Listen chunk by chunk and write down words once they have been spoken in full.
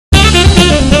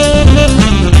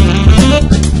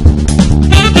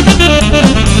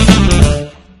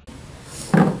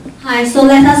So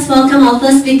let us welcome our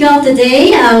first speaker of the day,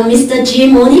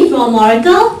 Mr. Mooney from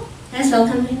Oracle. Let's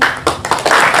welcome him.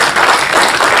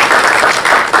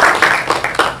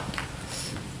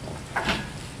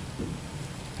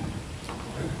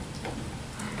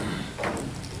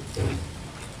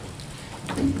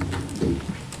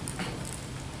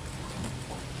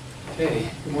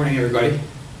 Okay, good morning everybody.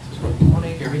 Good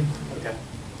morning, hear me? Okay.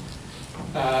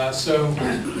 So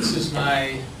this is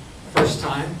my first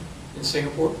time in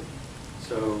Singapore.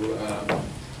 So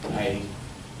I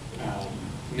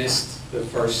missed the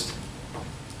first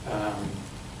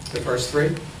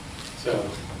three. So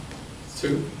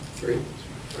three.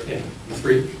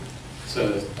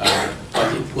 So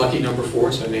lucky number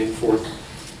 4. So I made the 4th.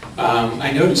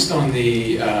 I noticed on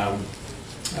the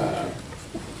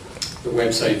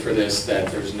website for this that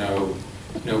there's no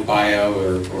bio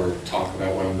or talk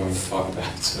about what I'm going to talk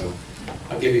about. So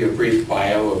I'll give you a brief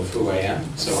bio of who I am.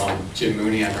 So I'm Jim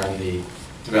Mooney. I run the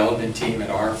development team at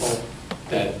Oracle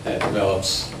that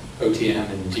develops OTM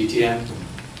and GTM.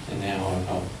 And now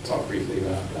I'll talk briefly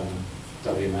about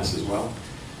WMS as well.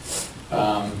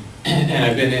 And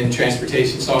I've been in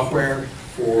transportation software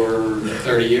for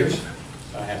 30 years.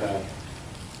 So I have a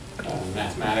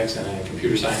mathematics and a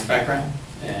computer science background.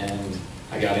 And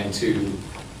I got into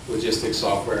logistics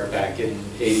software back in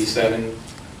 '87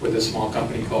 with a small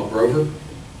company called Rover.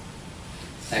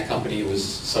 That company was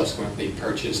subsequently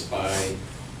purchased by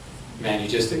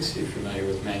Manugistics. You're familiar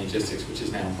with Manugistics, which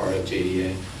is now part of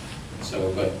JDA.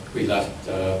 So, but we left,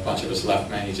 a bunch of us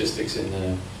left Manugistics in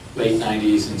the late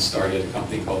 '90s and started a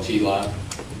company called G-Log.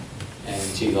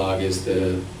 And G-Log is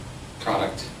the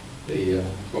product,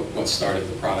 what started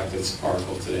the product that's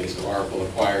Oracle today. So Oracle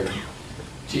acquired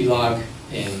G-Log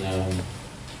in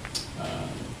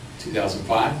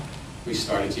 2005. We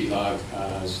started G-Log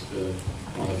as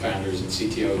one of the founders and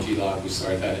CTO of G-Log. We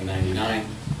started that in '99.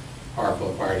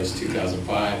 Oracle acquired us in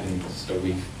 2005, and so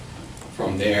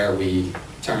from there we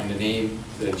turned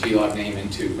the G-Log name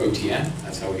into OTM.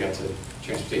 That's how we got to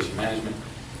transportation management.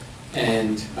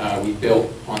 And we built,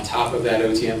 on top of that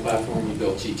OTM platform, we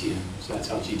built GTM. So that's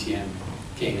how GTM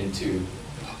came into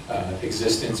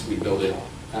existence. We built it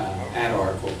at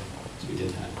Oracle, so we did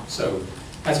that. So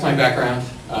that's my background,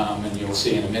 and you'll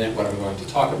see in a minute what I'm going to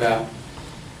talk about.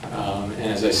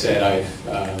 And as I said,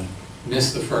 I've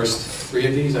missed the first 3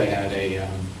 of these. I had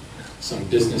some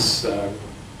business,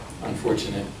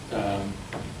 unfortunate,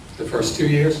 the first 2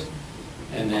 years.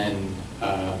 And then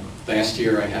last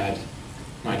year I had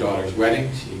my daughter's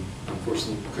wedding. She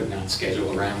unfortunately could not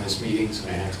schedule around this meeting, so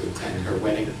I had to attend her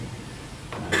wedding.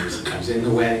 I was in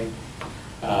the wedding.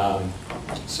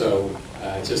 So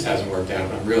it just hasn't worked out,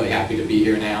 but I'm really happy to be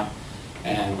here now.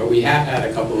 But we have had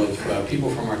a couple of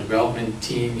people from our development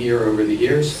team here over the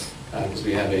years, because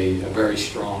we have a very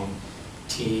strong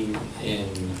team in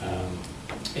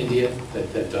India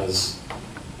that does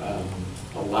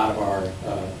a lot of our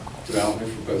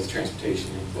development for both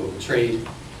transportation and global trade.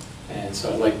 And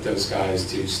so I'd like those guys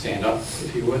to stand up,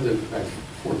 if you would. I have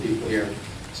 4 people here,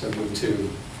 so move to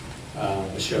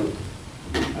Ashok,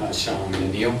 Sham,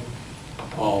 and Anil,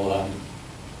 all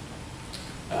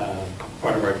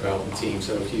part of our development team.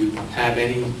 So if you have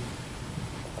any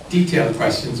detailed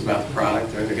questions about the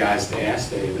product, they're the guys to ask.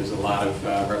 There's a lot of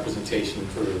representation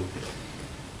for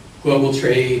global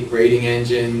trade, rating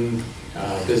engine,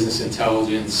 business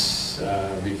intelligence,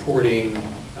 reporting,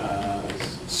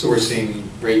 sourcing,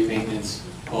 rate maintenance,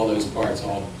 all those parts,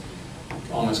 all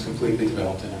almost completely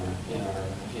developed in our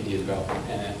India development.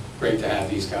 And great to have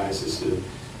these guys. This is the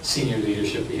senior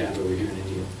leadership we have over here in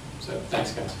India. So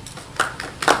thanks, guys.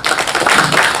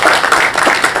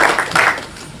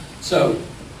 So,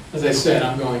 as I said,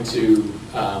 I'm going to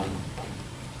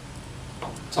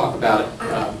talk about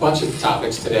a bunch of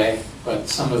topics today, but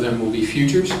some of them will be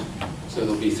futures. So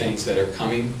there'll be things that are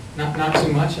coming, not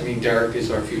too much. I mean, Derek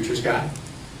is our futures guy,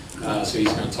 so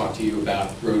he's going to talk to you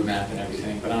about roadmap and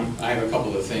everything. But I have a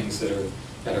couple of things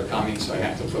that are coming, so I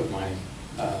have to put my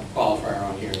qualifier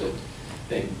on here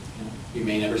that you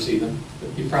may never see them,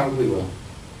 but you probably will.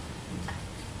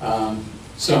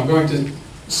 So I'm going to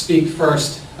speak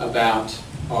first about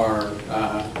our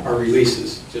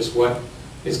releases, just what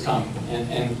is coming,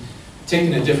 and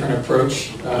taking a different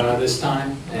approach this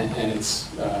time, and it's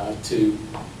to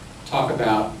talk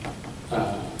about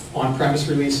on-premise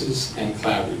releases and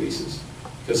cloud releases,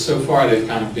 because so far they've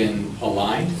kind of been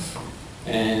aligned,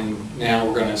 and now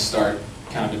we're going to start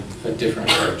kind of a different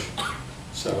approach.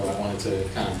 So I wanted to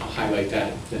kind of highlight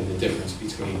that and the difference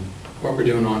between what we're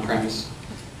doing on-premise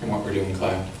and what we're doing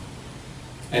cloud.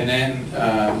 And then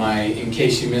my in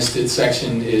case you missed it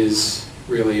section is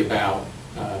really about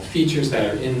features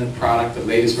that are in the product, the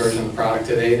latest version of the product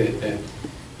today that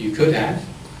you could have.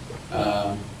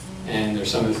 And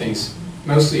there's some of the things,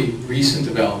 mostly recent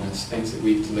developments, things that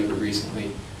we've delivered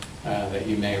recently that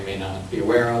you may or may not be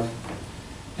aware of.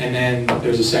 And then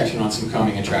there's a section on some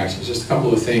coming attractions, just a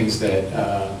couple of things that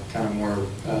kind of more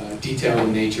detailed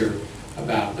in nature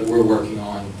about that we're working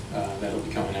on that'll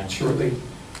be coming out shortly.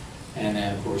 And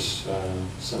then, of course,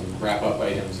 some wrap-up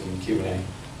items and Q&A.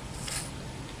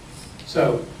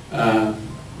 So,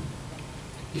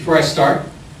 before I start,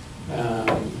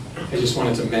 I just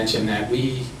wanted to mention that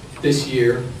this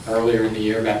year, earlier in the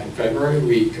year, back in February,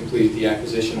 we completed the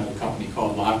acquisition of a company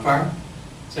called Logfire.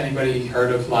 Has anybody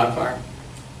heard of Logfire?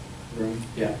 Room?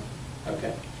 Yeah?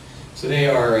 Okay. So they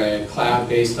are a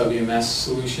cloud-based WMS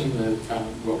solution that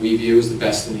what we view as the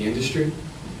best in the industry.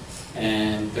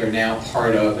 And they're now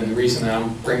part of, and the reason that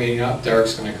I'm bringing it up,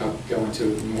 Derek's going to go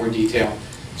into more detail,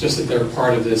 just that they're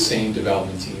part of the same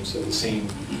development team. So the same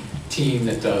team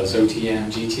that does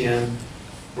OTM, GTM,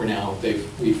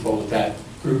 we've folded that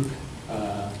group.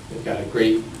 They've got a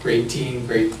great team,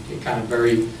 kind of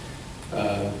very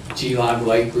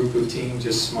G-Log-like group of team,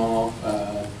 just small,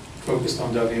 focused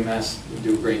on WMS. They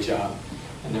do a great job,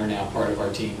 and they're now part of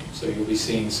our team. So you'll be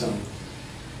seeing some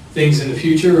things in the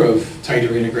future of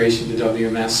tighter integration to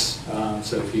WMS.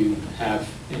 So if you have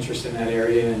interest in that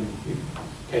area and you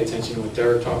pay attention to what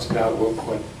Derek talks about,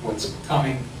 what's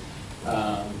coming,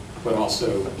 but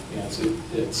also,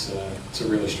 it's a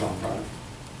really strong product.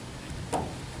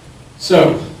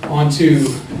 So on to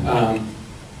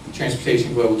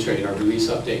Transportation Global Trade, our release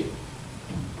update.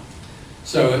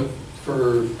 So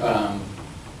for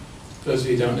those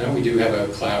of you who don't know, we do have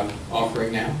a cloud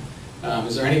offering now.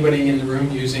 Is there anybody in the room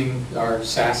using our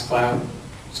SaaS cloud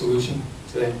solution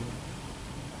today?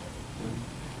 No?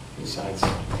 Besides,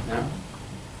 no?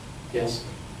 Yes?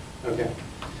 Okay.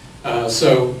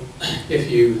 So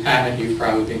if you haven't, you've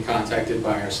probably been contacted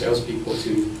by our salespeople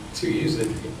to use it.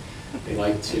 They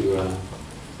like to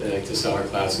sell our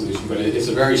cloud solution, but it's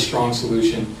a very strong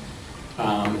solution.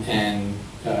 And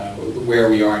where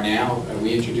we are now,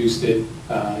 we introduced it.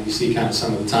 You see kind of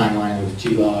some of the timeline of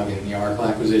G-Log and the Oracle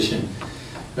acquisition.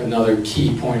 But another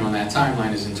key point on that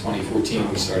timeline is in 2014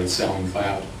 we started selling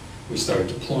cloud. We started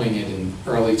deploying it in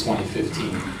early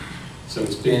 2015. So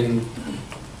it's been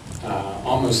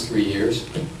almost 3 years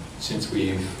since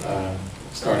we've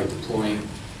started deploying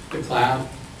the cloud.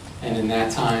 And in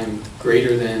that time,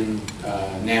 greater than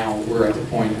now, we're at the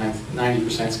point,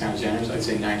 90% is kind of generous, I'd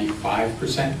say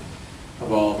 95%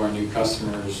 of all of our new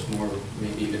customers, or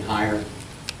maybe even higher,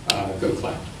 go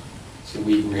cloud. So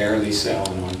we rarely sell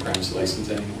an on-premise license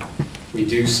anymore. We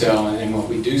do sell, and what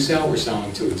we do sell, we're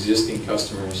selling to existing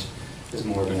customers as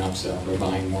more of an upsell. They're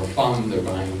buying more FUM, they're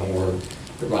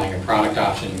buying a product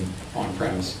option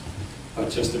on-premise. But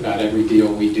just about every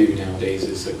deal we do nowadays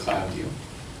is a cloud deal.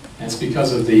 And it's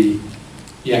because of the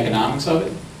economics of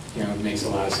it. It makes a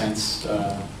lot of sense.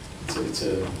 It's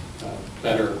a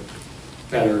better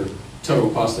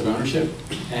total cost of ownership,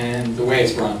 and the way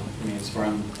it's run. I mean, it's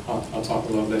run. I'll talk a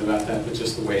little bit about that, but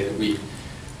just the way that we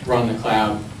run the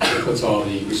cloud, it puts all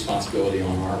the responsibility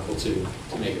on Oracle to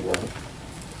make it work.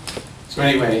 So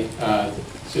anyway,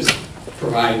 just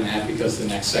providing that because the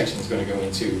next section is going to go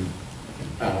into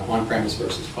on-premise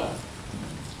versus cloud.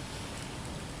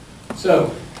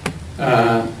 So,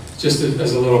 just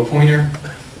as a little pointer,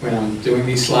 when I'm doing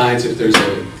these slides, if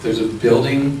there's a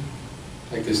building,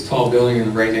 like this tall building in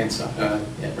the right-hand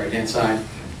side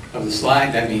of the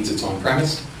slide, that means it's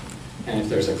on-premise. And if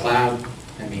there's a cloud,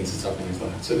 that means it's up in the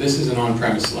cloud. So this is an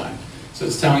on-premise slide. So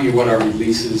it's telling you what our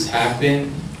releases have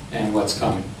been and what's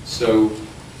coming. So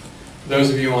those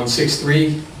of you on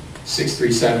 6.3,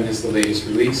 6.3.7 is the latest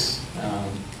release.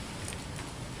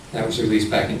 That was released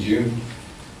back in June.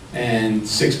 And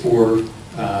 6.4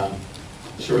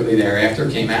 shortly thereafter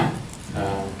came out.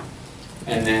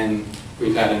 And then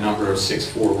we've had a number of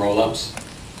 6.4 roll-ups,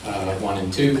 1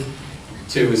 and 2.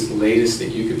 2 is the latest that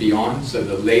you could be on. So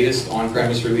the latest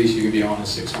on-premise release you can be on is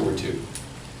 6.4.2.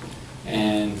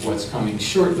 And what's coming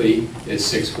shortly is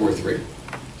 6.4.3.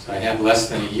 So I have less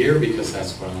than a year because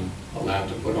that's what I'm allowed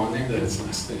to put on there, that it's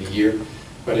less than a year.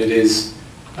 But it is,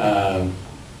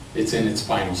 it's in its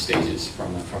final stages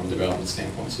from a development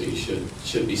standpoint, so you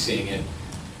should be seeing it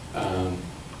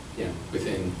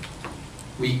within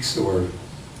weeks or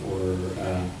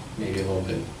maybe a little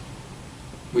bit,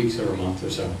 weeks or a month or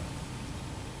so.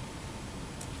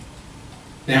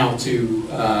 Now to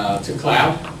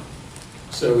cloud.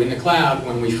 So in the cloud,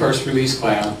 when we first released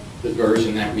cloud, the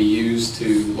version that we used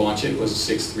to launch it was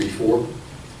 6.3.4,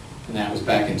 and that was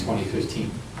back in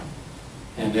 2015.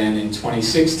 And then in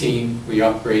 2016, we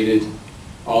upgraded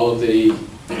all of the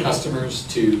customers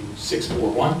to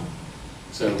 641.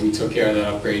 So we took care of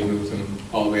that upgrade, moved them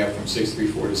all the way up from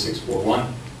 634 to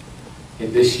 641.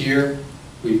 And this year,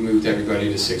 we've moved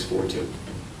everybody to 642.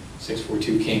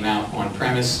 642 came out on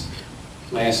premise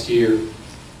last year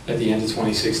at the end of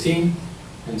 2016.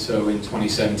 And so in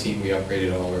 2017, we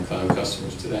upgraded all of our cloud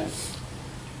customers to that.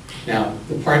 Now,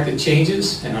 the part that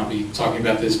changes, and I'll be talking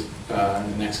about this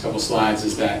in the next couple slides,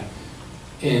 is that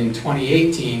in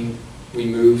 2018, we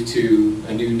moved to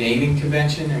a new naming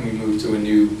convention and we moved to a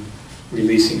new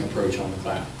releasing approach on the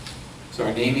cloud. So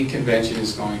our naming convention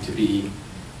is going to be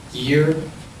year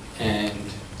and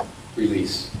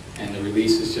release. And the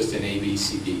release is just an A, B,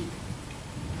 C, D.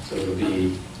 So it'll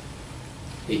be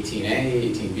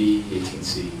 18A, 18B,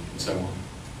 18C, and so on.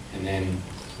 And then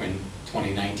when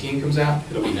 2019 comes out,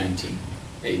 it'll be 19,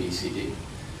 A, B, C, D.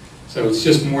 So it's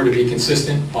just more to be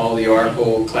consistent. All the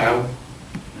Oracle Cloud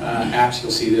apps,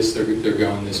 you'll see this, they're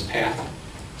going this path.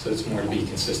 So it's more to be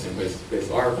consistent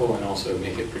with Oracle and also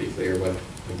make it pretty clear what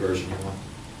the version you want.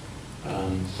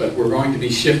 But we're going to be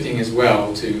shifting as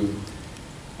well to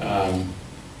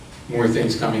more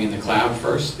things coming in the cloud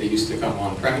first. They used to come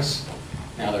on-premise.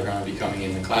 Now they're going to be coming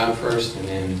in the cloud first and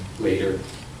then later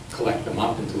collect them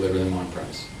up and deliver them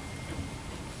on-premise.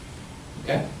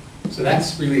 Okay? So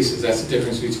that's releases. That's the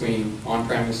difference between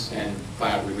on-premise and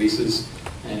cloud releases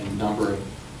and numbering.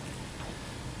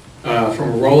 From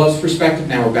a roll-ups perspective,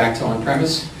 now we're back to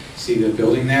on-premise. See the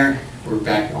building there? We're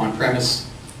back on-premise.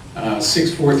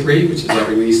 643, which is a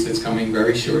release that's coming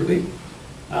very shortly,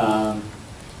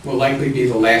 will likely be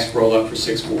the last roll-up for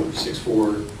 6.4.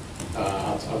 6.4,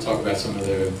 I'll talk about some of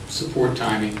the support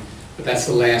timing, but that's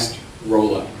the last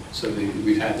roll-up. So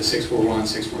we've had the 6.41,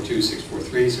 6.42,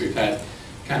 6.43, so we've had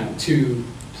kind of 2+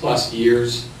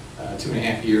 years,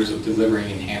 2.5 years of delivering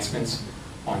enhancements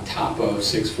on top of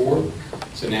 6.4.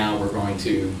 So now we're going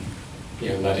to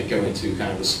let it go into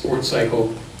kind of a support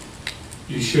cycle.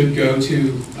 You should go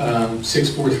to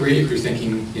 6.43 if you're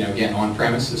thinking, again,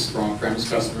 on-premise. This is for on-premise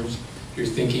customers. If you're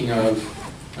thinking of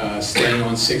staying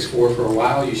on 6.4 for a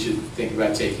while, you should think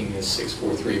about taking this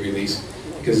 6.43 release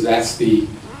because that's the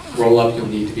roll-up you'll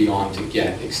need to be on to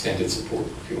get extended support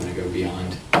if you want to go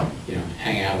beyond,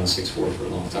 hang out on 6.4 for a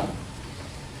long time.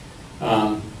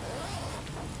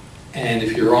 And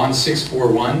if you're on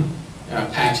 6.41,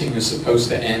 patching is supposed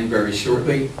to end very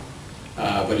shortly,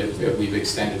 but we've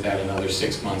extended that another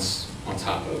 6 months on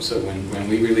top of. So when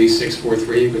we release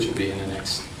 6.43, which will be in the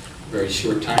next very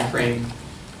short time frame,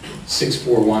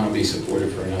 6.41 will be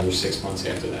supported for another 6 months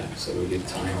after that. So we'll get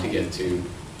time to get to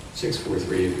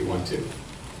 6.43 if you want to.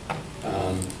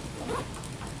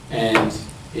 And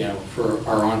for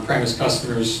our on-premise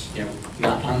customers,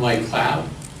 not unlike cloud,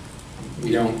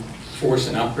 we don't force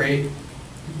an upgrade.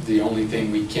 The only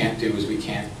thing we can't do is we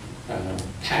can't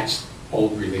patch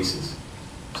old releases.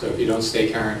 So if you don't stay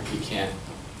current, you can't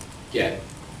get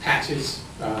patches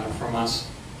from us,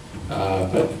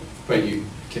 but you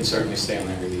can certainly stay on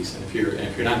that release. And if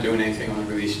you're not doing anything on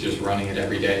the release, you're just running it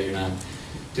every day, you're not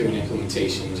doing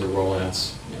implementations or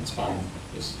rollouts, it's fine.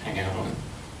 Just hang out on it.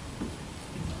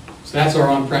 So that's our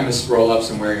on-premise roll-ups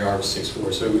and where you are with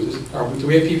 6.4. So do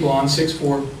we have people on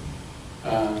 6.4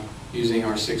 using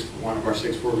one of our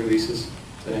 6.4 releases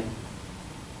today?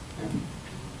 Yeah.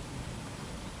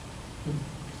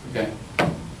 Okay.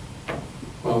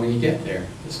 Well, when you get there,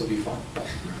 this will be fun.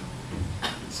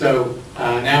 So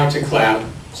now to cloud.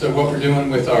 So what we're doing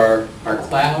with our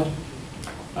cloud,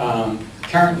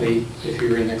 currently, if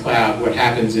you're in the cloud, what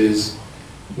happens is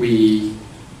we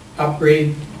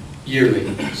upgrade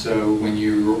yearly. So when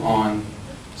you're on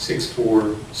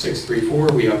 6.4,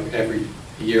 6.34, every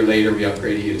year later we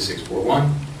upgrade you to 6.41.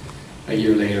 A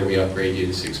year later we upgrade you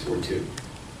to 6.42.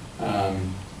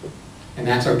 And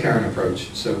that's our current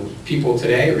approach. So people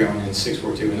today are going in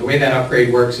 6.42. And the way that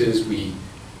upgrade works is we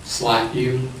slot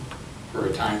you for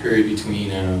a time period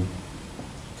between a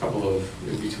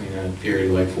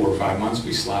period of like 4 or 5 months.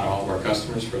 We slot all of our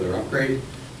customers for their upgrade.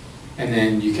 And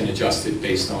then you can adjust it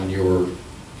based on your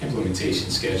implementation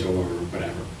schedule or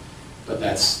whatever. But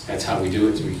that's how we do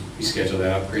it. We schedule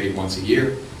that upgrade once a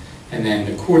year. And then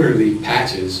the quarterly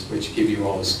patches, which give you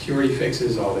all the security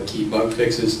fixes, all the key bug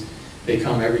fixes, they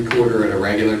come every quarter at a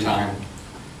regular time.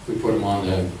 We put them on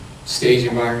the stage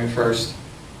environment first,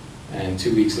 and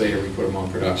 2 weeks later we put them on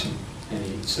production.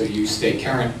 And so you stay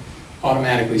current,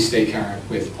 automatically stay current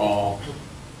with all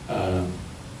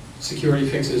security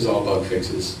fixes, all bug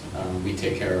fixes. We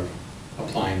take care of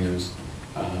applying those.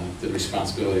 The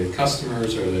responsibility of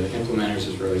customers or the implementers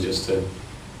is really just to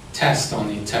test on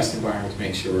the test environment to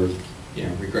make sure,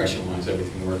 regression-wise,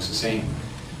 everything works the same.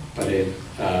 but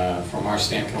from our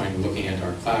standpoint, looking at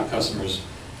our cloud customers,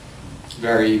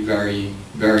 very, very,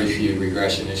 very few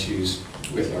regression issues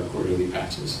with our quarterly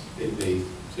patches. They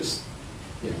just,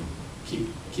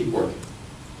 keep working.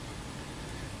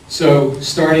 So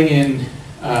starting in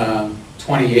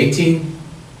 2018,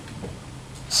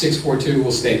 642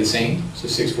 will stay the same. So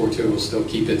 642 will still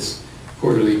keep its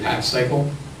quarterly patch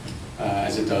cycle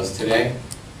as it does today.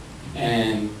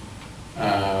 And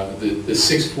the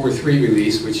 643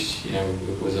 release, which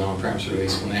was an on-premise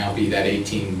release, will now be that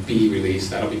 18B release.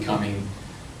 That'll be coming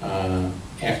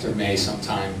after May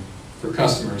sometime for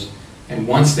customers. And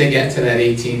once they get to that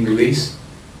 18 release,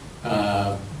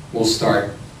 we'll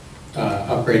start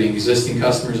upgrading existing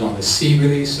customers on the C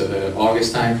release, so the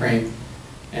August timeframe,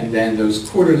 and then those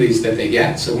quarterlies that they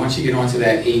get. So once you get onto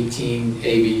that 18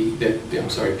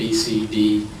 B, C,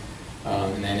 D,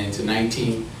 and then into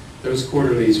 19, those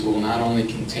quarterlies will not only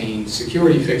contain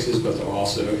security fixes, but they'll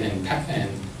also, and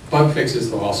bug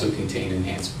fixes, they'll also contain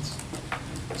enhancements.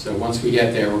 So once we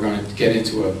get there, we're going to get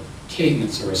into a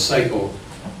cadence or a cycle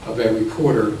of every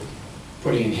quarter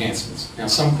putting enhancements. Now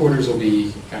some quarters will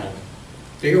be kind of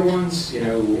bigger ones,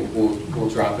 we'll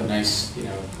drop a nice,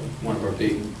 one of our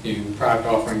big new product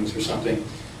offerings or something,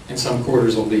 and some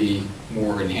quarters will be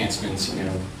more enhancements,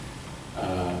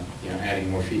 adding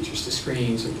more features to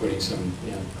screens or putting some,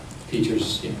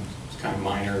 features, kind of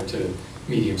minor to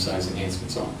medium-sized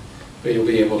enhancements on. But you'll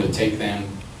be able to take them,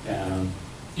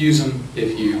 use them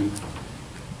if you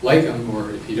like them,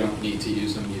 or if you don't need to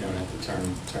use them, you don't have to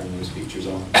turn those features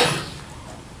on.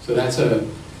 So that's a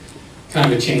kind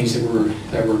of a change that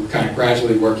we're kind of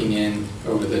gradually working in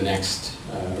over the next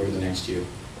year.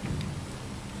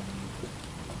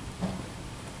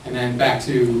 And then back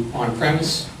to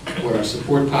on-premise, what our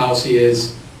support policy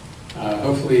is.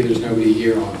 Hopefully there's nobody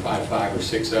here on 5.5 or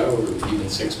 6.0 or even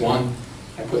 6.1.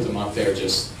 I put them up there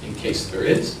just in case there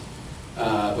is.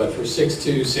 But for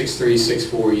 6.2, 6.3,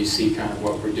 6.4, you see kind of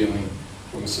what we're doing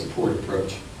from a support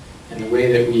approach. And the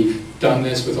way that we've done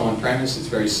this with on-premise, it's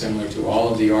very similar to all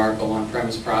of the Oracle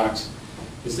on-premise products,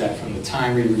 is that from the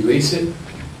time we release it,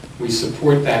 we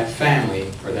support that family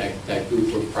or that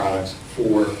group of products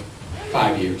for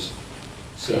 5 years.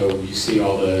 So you see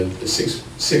all the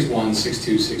 6.1,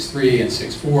 6.2, 6.3, and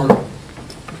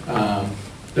 6.4.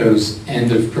 Those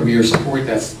end of Premier support,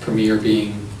 that's Premier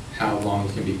being how long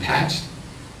it can be patched,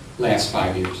 lasts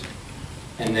 5 years.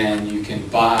 And then you can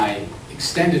buy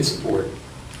extended support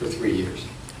for 3 years.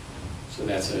 So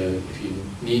that's if you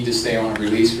need to stay on a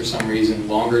release for some reason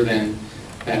longer than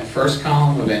that first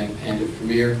column of end of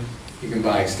Premier, you can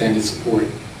buy extended support.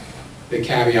 The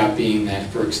caveat being that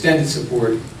for extended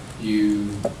support, you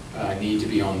need to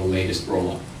be on the latest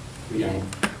roll-up. We don't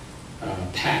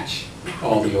patch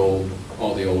all the old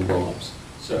roll-ups.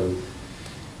 So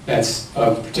that's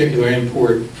of particular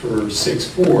import for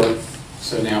 6.4.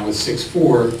 So now with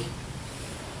 6.4,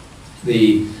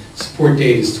 the support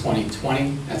date is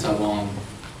 2020. That's how long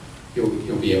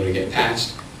you'll be able to get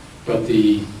patched. But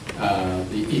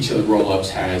each of the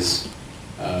roll-ups has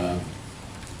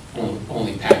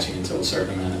only patching until a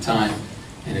certain amount of time,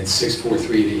 and it's 6.4.3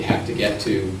 that you have to get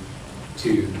to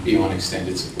be on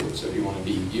extended support. So if you want to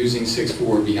be using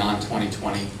 6.4 beyond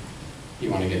 2020, you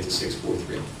want to get to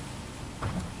 6.4.3.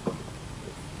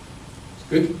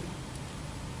 Good?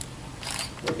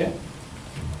 Okay.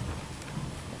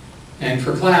 And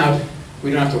for cloud,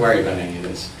 we don't have to worry about any of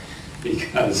this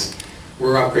because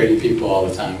we're upgrading people all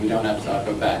the time. We don't have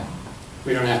to go back.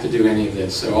 We don't have to do any of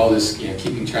this. So all this,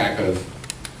 keeping track of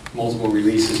multiple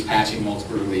releases, patching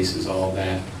multiple releases, all of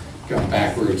that, going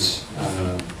backwards,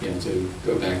 to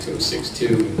go back to a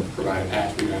 6.2 and provide a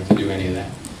patch. We don't have to do any of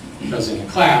that because in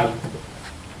the cloud,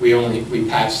 we're only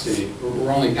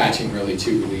patching really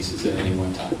 2 releases at any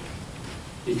one time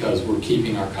because we're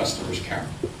keeping our customers current.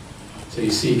 So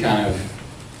you see kind of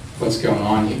what's going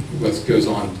on, what goes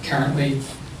on currently.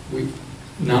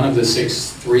 None of the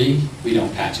 6.3, we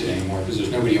don't patch it anymore because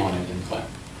there's nobody on it in the cloud.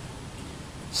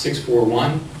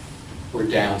 6.4.1, we're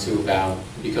down to about,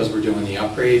 because we're doing the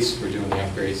upgrades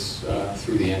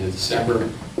through the end of December,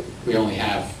 we only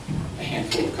have a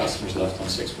handful of customers left on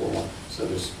 6.4.1. So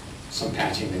there's some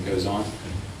patching that goes on,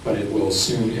 but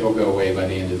it'll go away by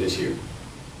the end of this year.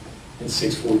 In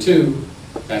 6.4.2,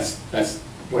 that's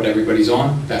what everybody's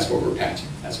on, that's what we're patching.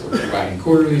 That's what we're providing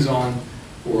quarterlies on,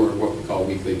 or what we call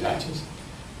weekly patches.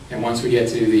 And once we get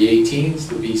to the 18s,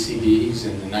 the BCDs,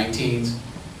 and the 19s,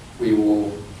 we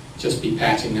will just be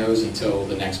patching those until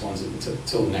the next one's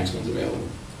available.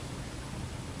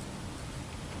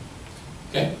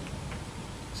 Okay,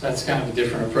 so that's kind of a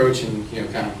different approach, and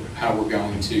kind of how we're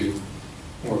going to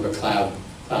more of a cloud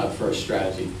first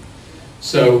strategy.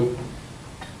 So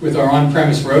with our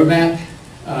on-premise roadmap,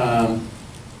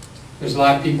 there's a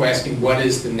lot of people asking what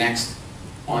is the next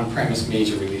on-premise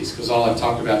major release, because all I've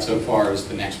talked about so far is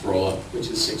the next roll-up, which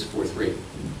is 6.4.3.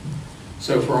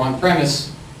 So for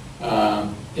on-premise,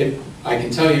 I can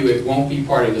tell you it won't be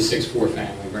part of the 6.4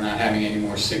 family. We're not having any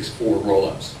more 6.4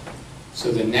 roll-ups.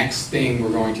 So the next thing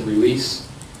we're going to release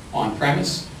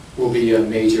on-premise will be a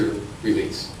major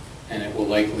release. And it will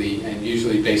likely, and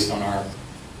usually based on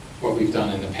what we've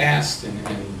done in the past and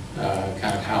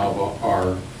kind of how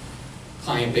our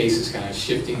client base is kind of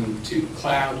shifting to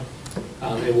cloud,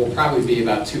 it will probably be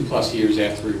about 2+ years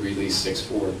after we release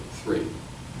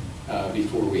 6.4.3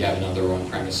 before we have another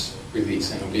on-premise release,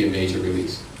 and it'll be a major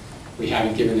release. We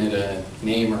haven't given it a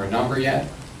name or a number yet,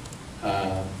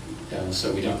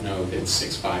 so we don't know if it's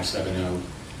 6.5, 7.0,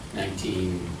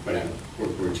 19, whatever.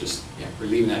 We're just, we're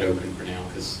leaving that open for now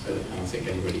because I don't think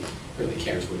anybody really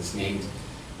cares what it's named.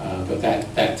 But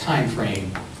that time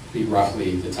frame will be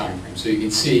roughly the time frame. So you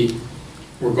can see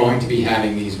we're going to be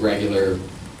having these regular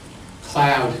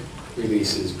cloud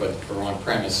releases, but for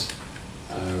on-premise,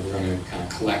 we're going to kind of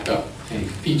collect up any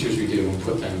features we do and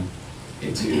put them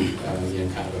into kind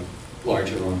of a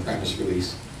larger on-premise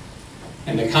release.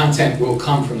 And the content will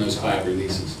come from those cloud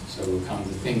releases. So it will come the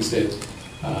things that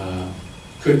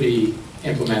could be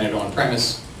implemented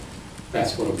on-premise.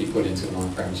 That's what will be put into an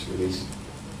on-premise release.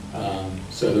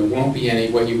 So there won't be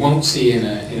any, what you won't see in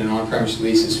an on-premise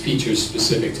release is features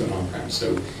specific to an on-premise.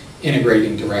 So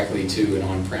integrating directly to an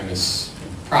on-premise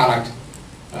product,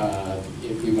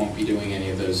 we won't be doing any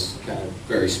of those kind of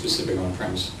very specific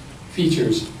on-premise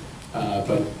features,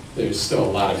 but there's still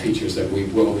a lot of features that we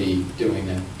will be doing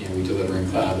that we deliver in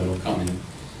cloud that will come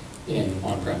in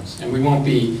on-premise. And we won't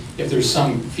be, if there's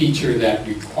some feature that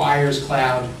requires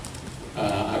cloud,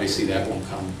 obviously that won't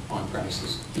come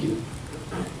on-premises either.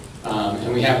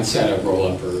 And we haven't set a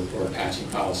roll-up or a patching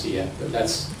policy yet, but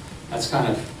that's kind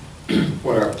of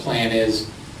what our plan is.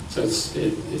 So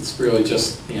it's really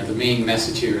just, the main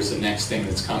message here is the next thing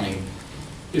that's coming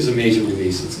is a major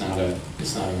release. It's not a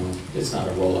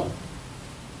roll-up.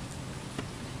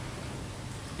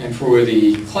 And for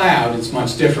the cloud, it's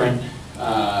much different.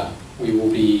 We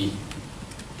will be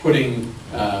putting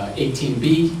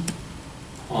 18B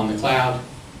on the cloud,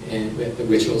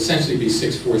 which will essentially be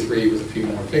 6.4.3 with a few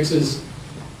more fixes.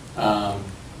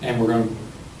 And we're going to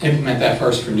implement that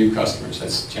first for new customers.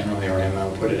 That's generally our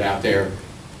MO. Put it out there,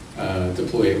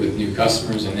 deploy it with new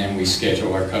customers, and then we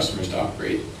schedule our customers to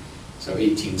upgrade. So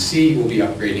 18C will be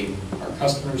upgrading our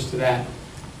customers to that.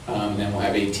 Then we'll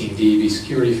have 18D be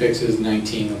security fixes,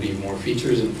 19 will be more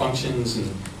features and functions and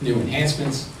new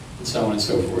enhancements, and so on and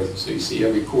so forth. So you see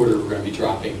every quarter we're going to be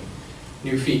dropping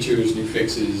new features, new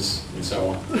fixes, and so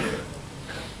on.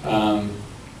 A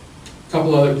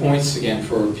couple other points, again,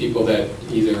 for people that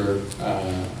either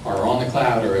are on the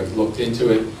cloud or have looked into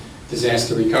it.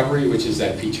 Disaster recovery, which is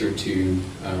that feature to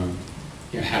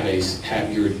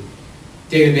have your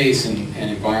database and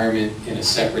environment in a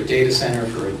separate data center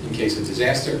for in case of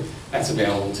disaster. That's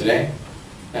available today.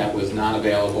 That was not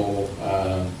available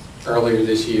earlier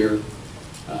this year.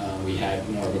 We had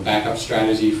more of a backup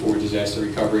strategy for disaster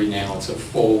recovery. Now it's a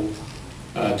full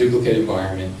duplicate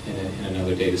environment in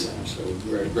another data center. So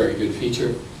very, very good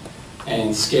feature.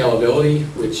 And scalability,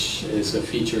 which is a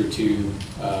feature to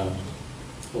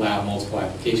allow multiple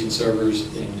application servers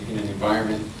in an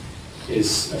environment,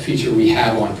 is a feature we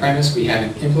have on-premise. We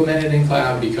haven't implemented in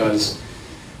cloud because,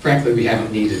 frankly, we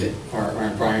haven't needed it. Our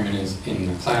environment in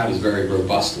the cloud is very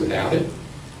robust without it.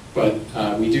 But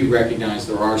we do recognize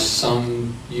there are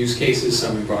some use cases,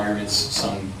 some environments,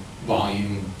 some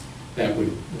volume that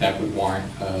would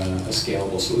warrant a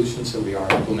scalable solution. So we are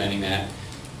implementing that.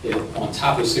 On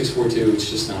top of 6.4.2, it's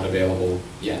just not available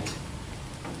yet.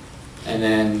 And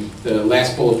then the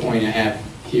last bullet point I have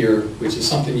here, which is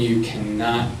something you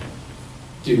cannot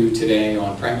do today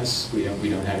on premise, we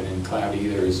don't have it in cloud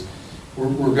either, is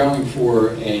we're going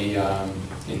for a,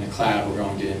 in the cloud, we're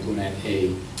going to implement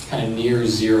a kind of near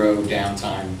zero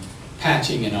downtime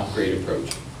patching and upgrade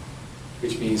approach,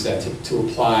 which means that to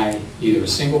apply either a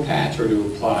single patch or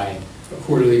to apply a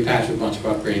quarterly patch with a bunch of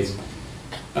upgrades,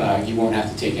 you won't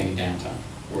have to take any downtime.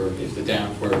 Or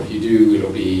if you do,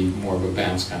 it'll be more of a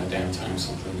bounce kind of downtime,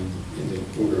 something in the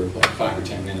order of like 5 or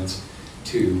 10 minutes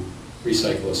to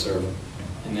recycle a server.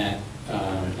 And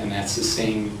that's the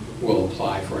same will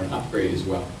apply for an upgrade as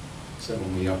well. So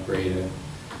when we upgrade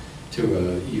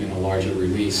to even a larger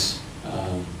release,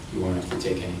 you won't have to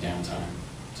take any downtime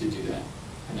to do that.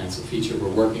 And that's a feature we're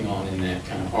working on in that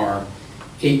kind of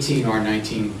R18,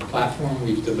 R19 platform.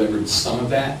 We've delivered some of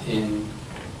that in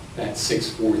that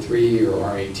 643 or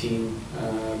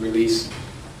R18 release,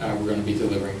 we're going to be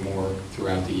delivering more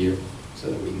throughout the year so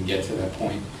that we can get to that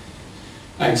point.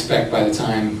 I expect by the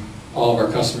time all of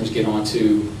our customers get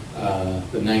onto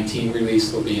the 19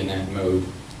 release, they'll be in that mode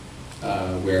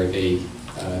where they,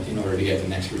 in order to get the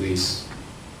next release,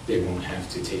 they won't have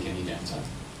to take any downtime.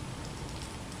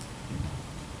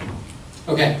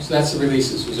 Okay, so that's the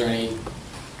releases. Was there any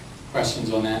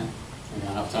questions on that? And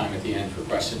I'll have time at the end for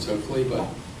questions, hopefully, but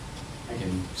I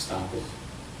can stop if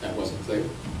that wasn't clear.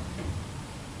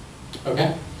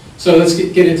 Okay, so let's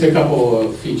get into a couple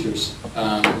of features.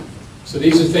 So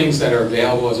these are things that are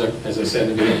available, as I said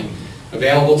in the beginning,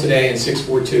 available today in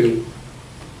 642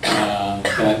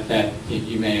 that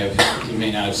you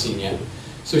may not have seen yet.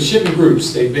 So shipment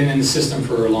groups, they've been in the system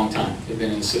for a long time. They've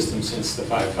been in the system since the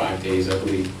 5.5 days, I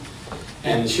believe.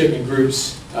 And the shipment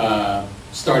groups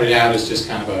started out as just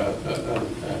kind of a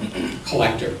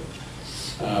collector.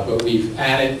 But we've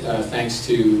added, thanks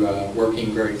to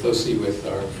working very closely with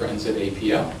our friends at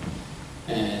APL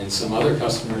and some other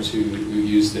customers who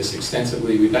use this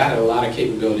extensively, we've added a lot of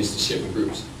capabilities to shipment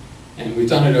groups. And we've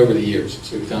done it over the years.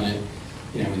 So we've done it,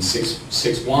 in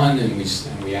 6.1,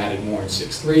 and we added more in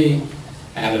 6.3,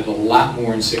 added a lot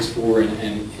more in 6.4,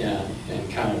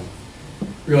 and kind of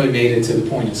really made it to the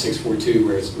point in 6.4.2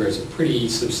 where it's a pretty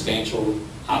substantial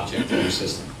object in our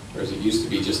system. Whereas it used to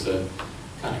be just a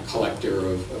kind of collector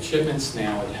of shipments,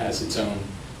 now it has its own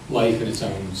life and its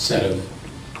own set of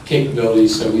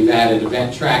capabilities. So we've added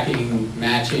event tracking,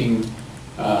 matching,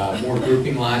 more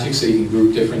grouping logic, so you can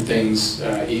group different things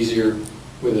easier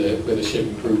with a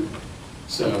shipment group.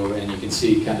 So, and you can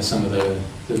see kind of some of the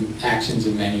actions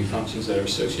and menu functions that are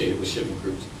associated with shipment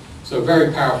groups. So a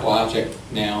very powerful object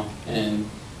now, and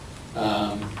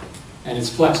it's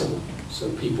flexible. So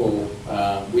people,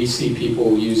 we see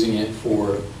people using it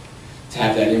to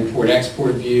have that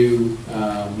import-export view.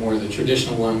 More of the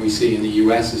traditional one we see in the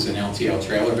US is an LTL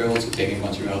trailer build, so taking a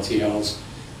bunch of LTLs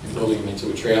and building them into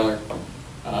a trailer.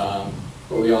 But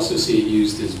we also see it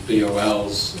used as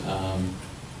BOLs,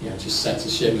 just sets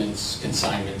of shipments,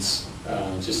 consignments.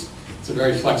 It's a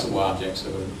very flexible object. So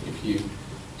if you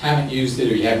haven't used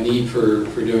it or you have need for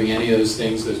doing any of those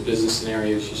things, those business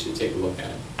scenarios, you should take a look at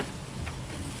it.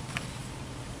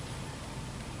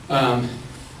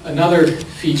 Another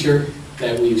feature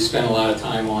that we've spent a lot of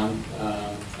time on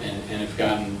and have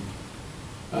gotten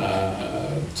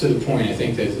to the point, I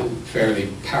think, that fairly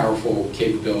powerful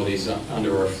capabilities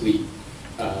under our fleet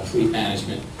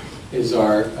management is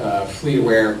our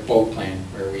fleet-aware bulk plan,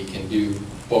 where we can do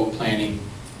bulk planning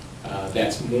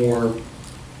that's more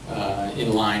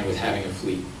in line with having a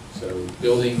fleet. So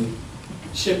building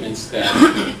shipments that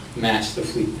match the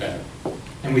fleet better.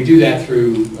 And we do that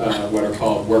through what are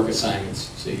called work assignments.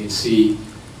 So you can see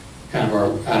kind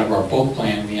of out of our bulk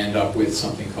plan, we end up with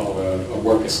something called a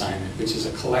work assignment, which is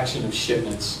a collection of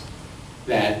shipments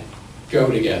that go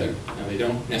together. Now, they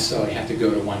don't necessarily have to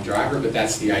go to one driver, but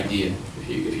that's the idea. If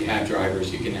you have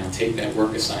drivers, you can now take that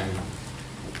work assignment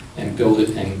and build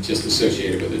it and just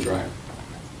associate it with a driver.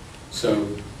 So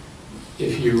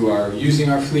if you are using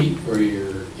our fleet or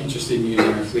you're interested in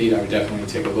using our fleet, I would definitely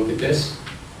take a look at this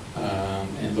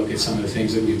and look at some of the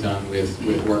things that we've done with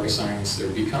work assignments. They're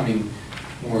becoming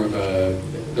more of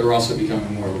they're also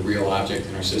becoming more of a real object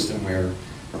in our system where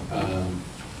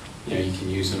you can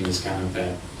use them as kind of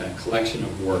that collection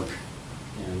of work.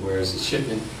 And whereas the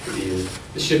shipment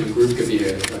group could be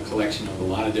a collection of a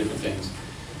lot of different things,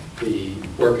 the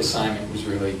work assignment was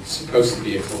really supposed to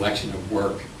be a collection of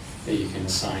work that you can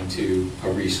assign to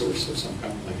a resource of some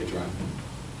kind, like a driver.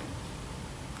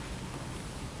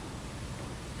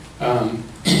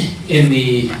 In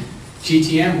the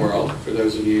GTM world, for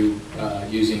those of you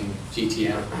using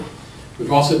GTM,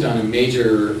 we've also done a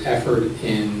major effort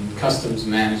in customs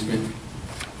management.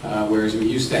 Whereas we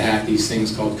used to have these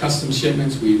things called custom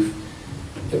shipments, we've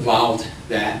evolved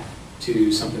that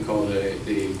to something called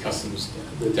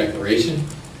the declaration.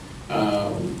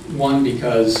 One,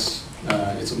 because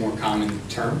it's a more common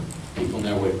term. People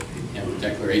know what the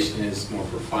declaration is, more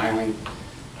for filing,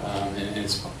 and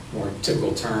it's a more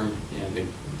typical term.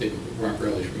 They weren't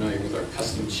really familiar with our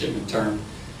custom shipment term.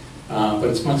 But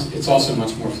it's also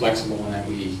much more flexible in that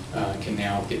we can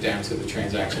now get down to the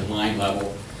transaction line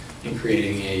level in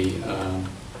creating a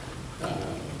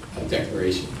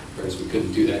declaration, whereas we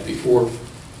couldn't do that before.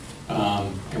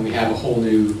 And we have a whole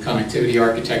new connectivity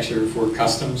architecture for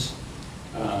customs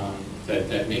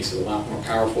that makes it a lot more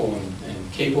powerful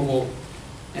and capable,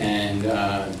 and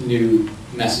new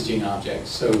messaging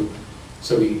objects, so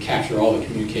we can capture all the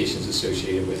communications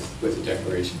associated with the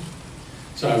declaration.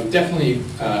 So I would definitely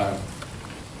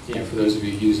for those of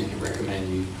you using it, recommend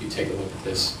you take a look at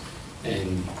this.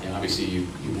 And obviously you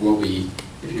will be,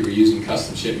 if you were using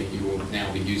custom shipping, you will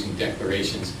now be using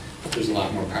declarations. But there's a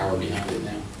lot more power behind it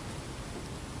now.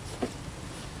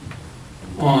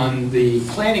 On the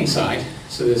planning side,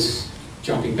 so this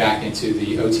jumping back into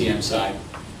the OTM side,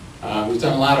 we've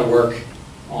done a lot of work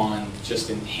on just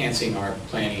enhancing our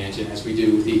planning engine as we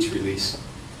do with each release.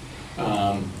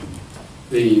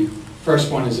 The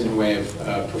first one is in the way of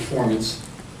performance,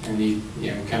 and the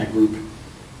kind of group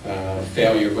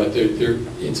failure, but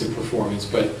it's a performance,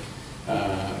 but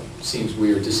seems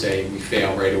weird to say we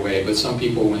fail right away. But some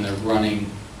people, when they're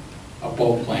running a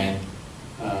bulk plan,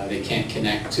 they can't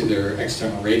connect to their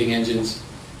external rating engines,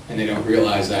 and they don't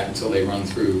realize that until they run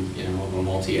through a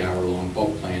multi-hour long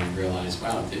bulk plan and realize,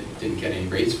 wow, it didn't get any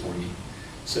rates for me.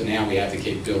 So now we have the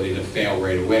capability to fail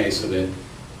right away, so that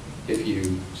if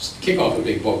you just kick off a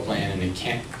big bulk plan and it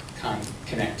can't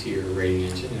connect to your rating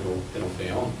engine, it'll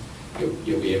fail.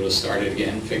 You'll be able to start it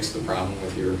again, fix the problem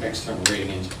with your external rating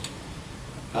engine.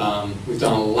 We've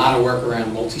done a lot of work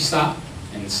around multi-stop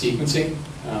and sequencing,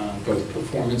 both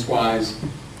performance-wise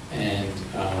and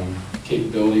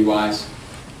capability-wise.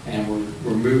 And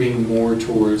we're moving more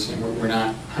towards, and we're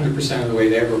not 100% of the way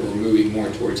there, but we're moving more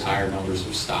towards higher numbers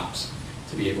of stops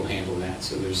to be able to handle that.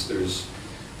 So there's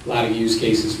a lot of use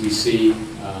cases we see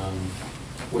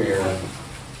where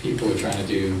people are trying to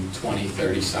do 20,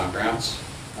 30 stop routes.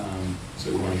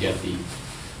 So we want to get the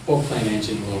bulk plan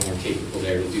engine a little more capable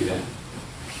there to do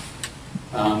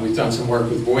that. We've done some work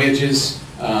with voyages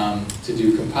to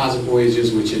do composite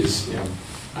voyages, which is,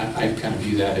 I kind of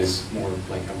view that as more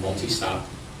like a multi-stop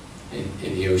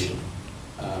in the ocean,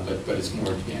 but it's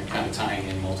more kind of tying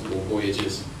in multiple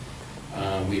voyages.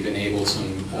 We've enabled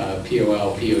some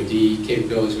POL, POD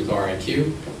capabilities with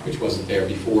RIQ, which wasn't there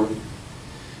before.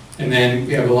 And then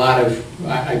we have a lot of,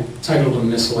 I titled them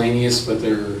miscellaneous, but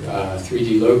they're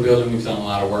 3D load building. We've done a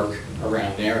lot of work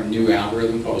around there. A new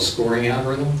algorithm called a scoring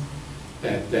algorithm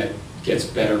that gets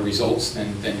better results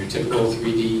than your typical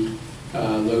 3D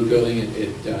load building.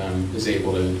 It is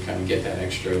able to kind of get that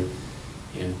extra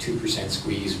 2%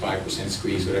 squeeze, 5%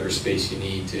 squeeze, whatever space you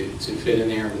need to fit in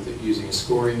there with it using a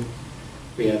scoring.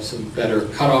 We have some better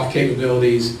cutoff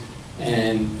capabilities,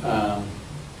 and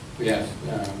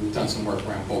we've done some work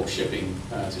around bulk shipping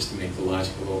just to make the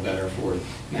logic a little better for it.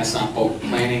 And that's not bulk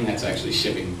planning, that's actually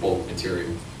shipping bulk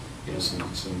material.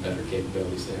 Some better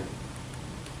capabilities there.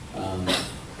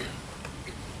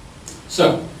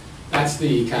 So that's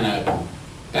the kind of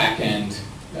back end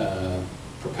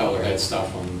propeller head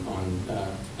stuff on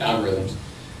algorithms.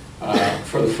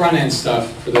 For the front end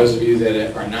stuff, for those of you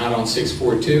that are not on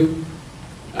 642,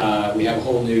 we have a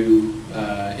whole new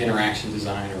interaction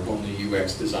design, or a whole new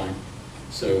UX design.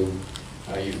 So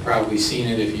you've probably seen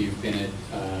it if you've been at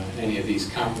any of these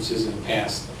conferences in the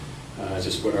past,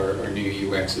 just what our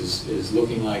new UX is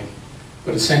looking like.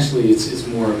 But essentially it's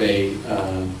more of a,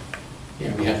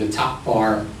 we have the top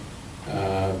bar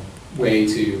way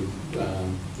to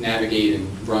navigate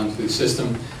and run through the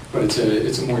system, but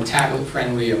it's a more tablet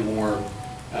friendly, a more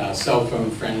cell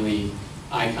phone friendly,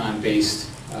 icon based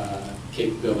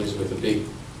capabilities with a big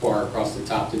bar across the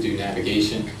top to do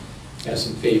navigation. Have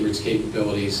some favorites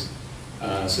capabilities.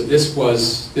 So this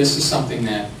is something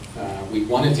that we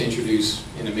wanted to introduce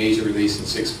in a major release in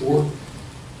 6.4,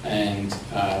 and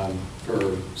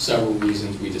for several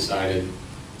reasons we decided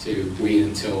to wait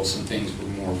until some things were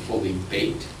more fully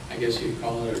baked, I guess you'd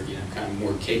call it, or kind of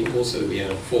more capable, so that we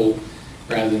had a full,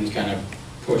 rather than kind of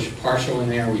push partial in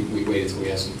there, we waited until we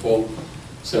had some full.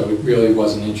 So it really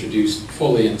wasn't introduced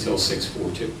fully until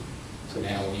 6.4.2. So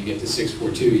now when you get to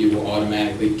 6.4.2, you will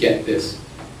automatically get this,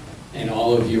 and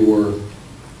all of your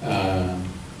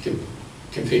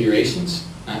configurations,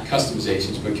 not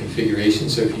customizations, but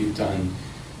configurations. So if you've done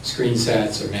screen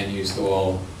sets or menus, they'll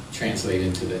all translate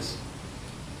into this.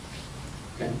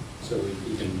 Okay, so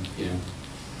even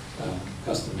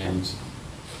custom menus.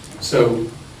 So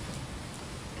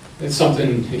it's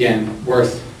something, again,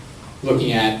 worth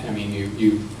looking at. I mean,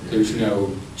 there's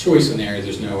no choice in there.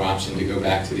 There's no option to go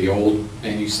back to the old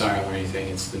menu style or anything.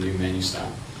 It's the new menu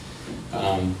style.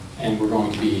 And we're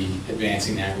going to be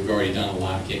advancing that. We've already done a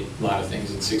lot of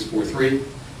things in 6.4.3,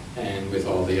 and with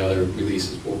all the other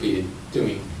releases we'll be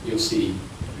doing, you'll see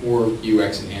more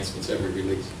UX enhancements every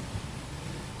release.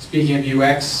 Speaking of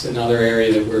UX, another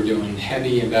area that we're doing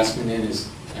heavy investment in is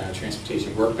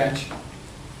Transportation Workbench.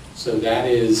 So that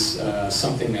is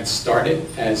something that started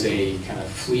as a kind of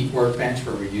fleet workbench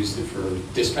where we used it for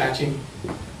dispatching,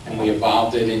 and we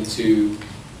evolved it into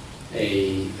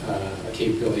a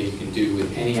capability you can do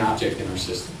with any object in our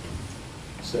system.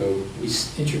 So we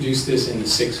introduced this in the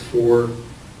 6.4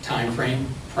 time frame.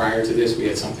 Prior to this, we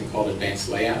had something called advanced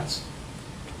layouts.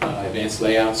 Advanced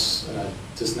layouts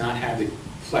does not have the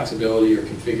flexibility or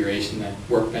configuration that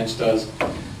Workbench does.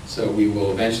 So we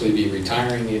will eventually be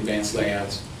retiring the advanced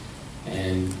layouts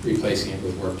and replacing it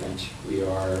with Workbench. We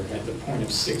are at the point of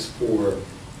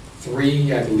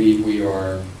 6.4.3. I believe we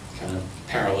are kind of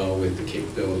parallel with the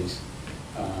capabilities.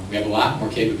 We have a lot more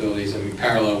capabilities, and we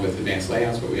parallel with advanced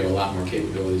layouts, but we have a lot more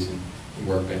capabilities in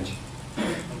Workbench.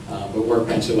 But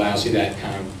Workbench allows you that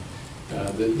kind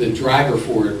of, the driver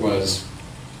for it was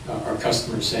our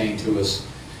customers saying to us,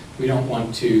 we don't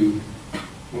want to,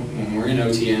 when we're in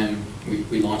OTM,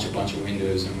 we launch a bunch of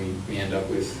windows and we end up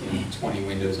with 20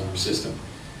 windows on our system.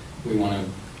 We want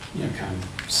to kind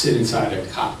of sit inside a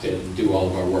cockpit and do all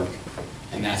of our work.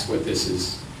 And that's what this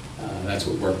is, that's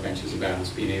what Workbench is about, is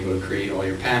being able to create all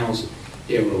your panels,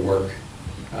 be able to work,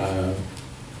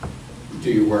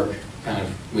 do your work kind of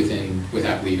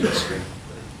without leaving the screen.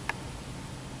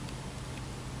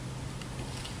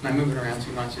 Am I moving around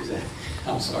too much? Is that?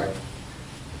 I'm sorry.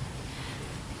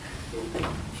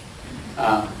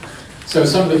 So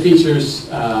some of the features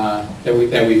that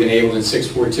we've enabled in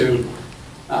 6.4.2,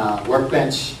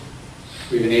 Workbench,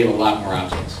 we've enabled a lot more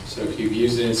objects. So if you've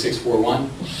used it in 6.4.1,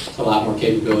 it's a lot more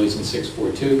capabilities in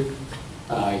 6.4.2. You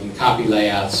can copy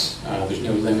layouts. There's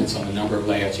no limits on the number of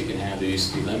layouts you can have. There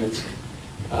used to be limits.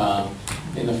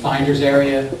 In the Finders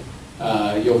area,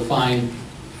 you'll find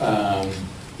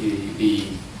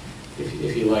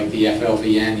if you like the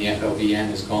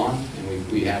FLVN is gone, and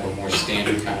we have a more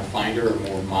standard kind of Finder, a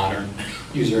more modern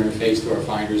user interface to our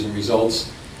Finders and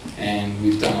results, and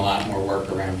we've done a lot more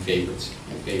work around favorites.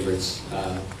 And favorites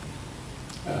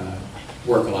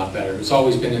work a lot better. It's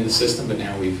always been in the system, but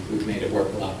now we've made it work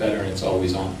a lot better, and it's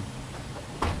always on.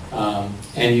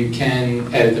 And you can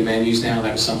edit the menus now.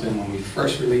 That was something when we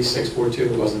first released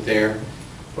 6.4.2, it wasn't there,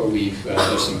 but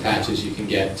there's some patches you can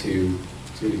get to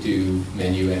do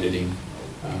menu editing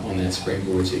on that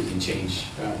springboard, so you can change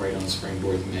right on the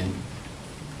springboard the menu.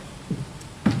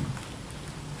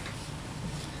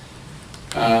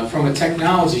 From a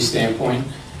technology standpoint,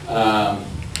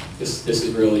 this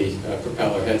is really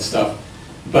propeller head stuff,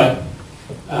 but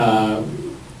I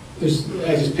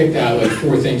just picked out like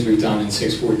 4 things we've done in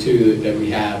 6.4.2 that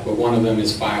we have, but one of them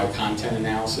is file content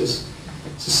analysis.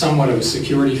 It's somewhat of a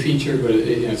security feature, but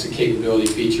it's a capability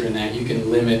feature in that you can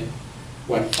limit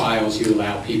what files you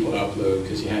allow people to upload,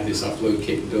 because you have this upload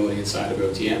capability inside of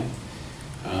OTM.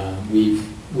 We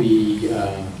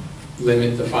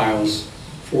limit the files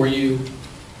for you.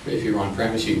 If you're on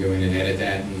premise, you can go in and edit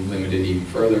that and limit it even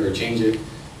further or change it.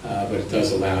 But it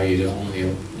does allow you to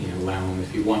only allow them,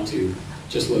 if you want to,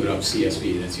 just load up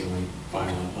CSV. That's the only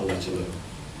file I'll let you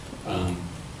load.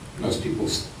 Most people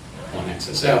want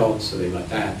XSL, so they let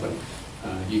that, but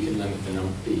you can limit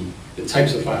the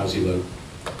types of files you load.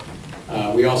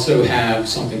 We also have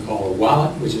something called a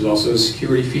wallet, which is also a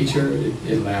security feature.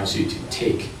 It allows you to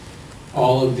take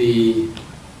all of the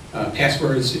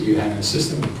passwords that you have in the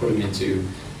system and put them into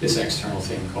this external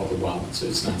thing called the wallet. So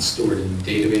it's not stored in the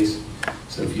database.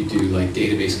 So if you do like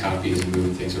database copies and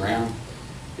moving things around,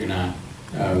 you're not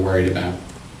worried about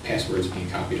passwords being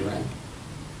copied around.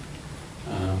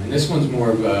 And this one's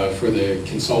more of for the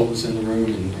consultants in the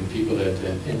room and people that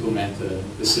implement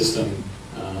the system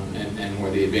and more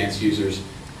the advanced users.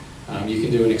 You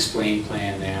can do an explain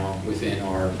plan now within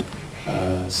our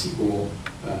SQL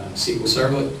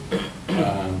servlet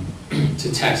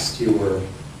to test your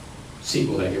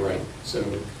SQL that you write. So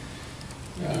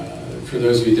for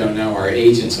those of you who don't know, our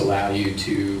agents allow you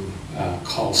to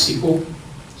call SQL.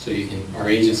 So our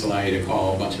agents allow you to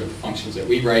call a bunch of functions that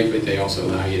we write, but they also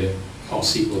allow you to call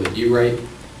SQL that you write.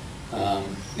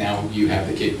 Now you have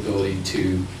the capability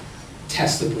to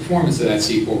test the performance of that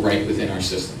SQL right within our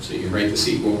system. So you can write the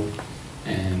SQL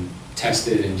and test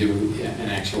it and do an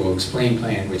actual explain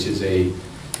plan, which is a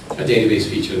database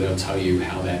feature that will tell you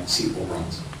how that SQL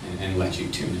runs and let you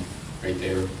tune it right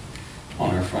there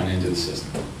on our front end of the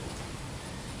system.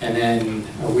 And then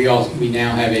we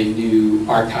now have a new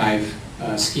archive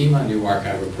schema, a new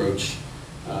archive approach.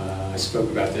 I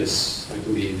spoke about this, I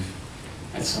believe,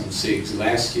 at some SIGs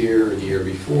last year or the year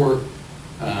before.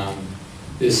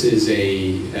 This is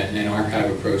an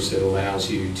archive approach that allows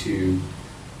you to,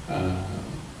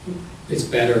 it's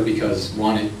better because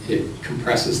one, it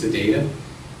compresses the data,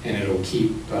 and it'll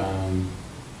keep,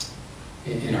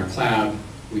 in our cloud,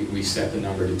 we set the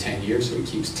number to 10 years, so it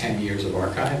keeps 10 years of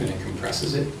archive and it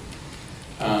compresses it.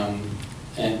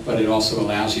 But it also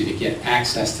allows you to get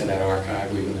access to that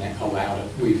archive.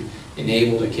 We've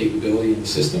enabled a capability in the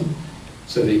system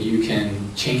so that you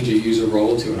can change a user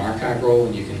role to an archive role,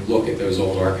 and you can look at those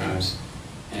old archives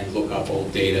and look up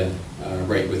old data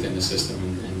right within the system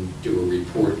and do a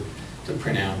report to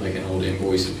print out like an old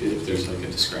invoice if there's like a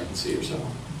discrepancy or so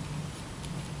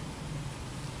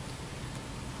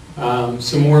on.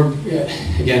 Some more,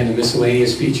 again, the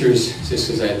miscellaneous features, just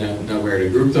because I had nowhere to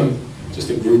group them, just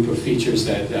a group of features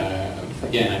that,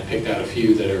 again, I picked out a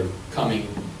few that are coming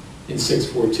in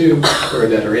 6.4.2, or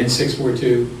that are in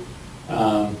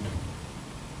 6.4.2.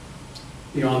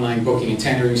 The online booking and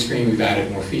tendering screen, we've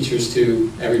added more features to.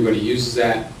 Everybody uses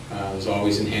that. There's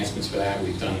always enhancements for that.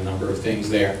 We've done a number of things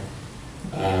there.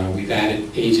 We've added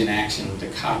agent action to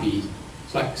copy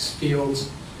flex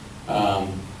fields.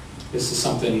 This is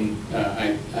something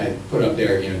I put up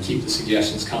there, keep the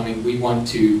suggestions coming. We want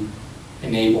to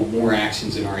enable more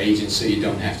actions in our agents so you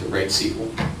don't have to write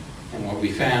SQL. And what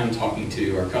we found, talking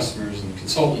to our customers and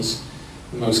consultants,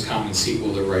 the most common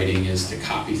SQL they're writing is to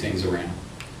copy things around.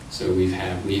 So we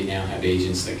now have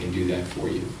agents that can do that for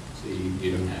you. So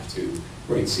you don't have to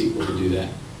write SQL to do that.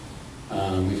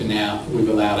 We've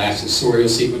allowed accessorial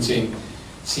sequencing.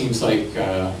 Seems like,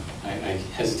 I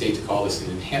hesitate to call this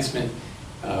an enhancement,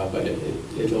 but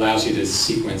it allows you to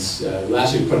sequence,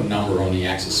 allows you to put a number on the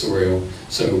accessorial.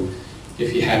 So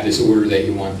if you have this order that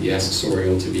you want the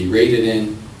accessorial to be rated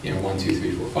in, 1, 2,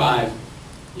 3, 4, 5,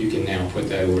 you can now put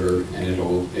that order and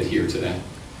it'll adhere to that.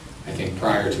 I think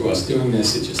prior to us doing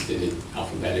this, it just did it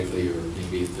alphabetically, or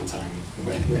maybe at the time,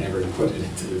 whenever to put it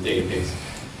into the database.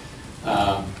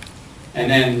 And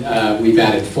then we've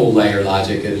added full layer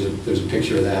logic. There's a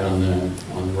picture of that on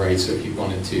the right. So if you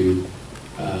wanted to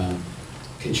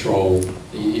control,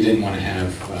 you didn't want to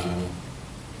have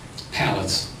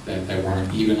palettes that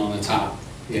weren't even on the top.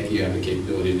 Yet you have the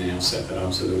capability to now set that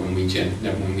up so that when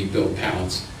we build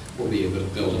palettes, we'll be able to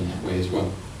build in that way as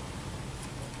well.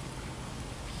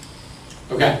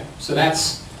 Okay, so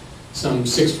that's some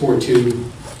 6.4.2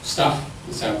 stuff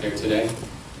that's out there today.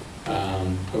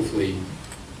 Hopefully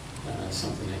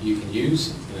something that you can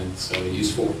use, something that's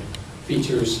useful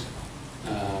features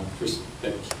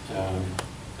that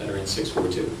are in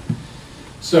 6.4.2.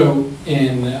 So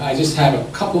I just have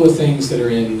a couple of things that are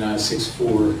in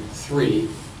 6.4.3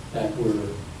 that we're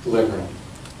delivering.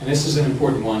 And this is an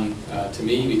important one to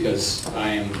me because I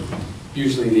am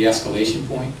usually the escalation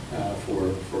point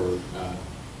for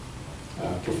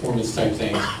performance type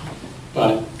things.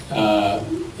 But a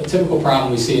typical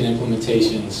problem we see in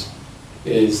implementations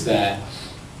is that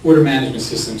order management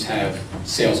systems have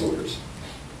sales orders,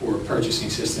 or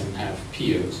purchasing systems have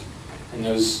POs. And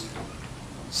those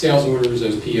sales orders,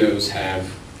 those POs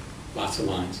have lots of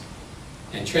lines.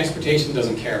 And transportation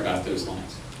doesn't care about those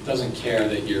lines. It doesn't care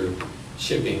that you're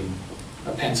shipping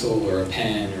a pencil or a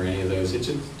pen or any of those.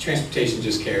 Transportation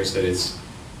just cares that it's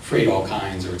freight all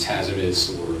kinds, or it's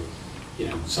hazardous, or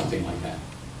something like that.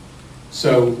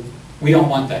 So we don't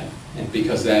want that, and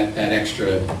because that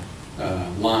extra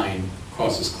line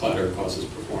causes clutter, causes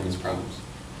performance problems.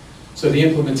 So the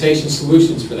implementation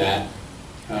solutions for that,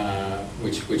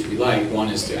 which we like, one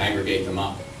is to aggregate them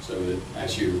up, so that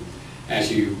as you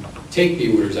take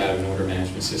the orders out of an order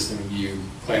management system, you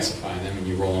classify them and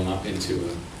you roll them up into a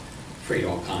freight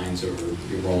all kinds, or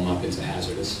you roll them up into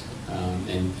hazardous,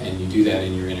 and you do that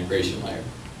in your integration layer.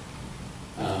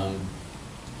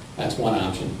 That's one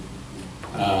option.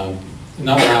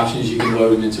 Another option is you can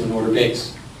load them into an order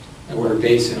base. An order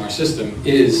base in our system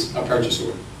is a purchase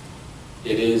order.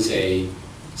 It is a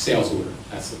sales order.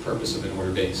 That's the purpose of an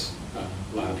order base.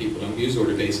 A lot of people don't use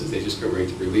order bases, they just go right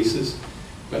to releases,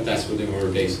 but that's what an order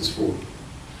base is for.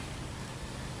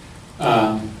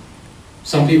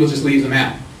 Some people just leave them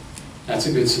out. That's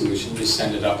a good solution, just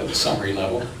send it up at the summary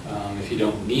level. If you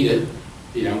don't need it,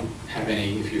 you don't have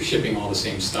any, if you're shipping all the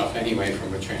same stuff anyway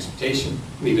from a transportation,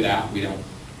 leave it out. We don't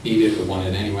need it, we want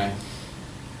it anyway.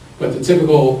 But the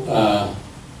typical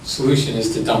solution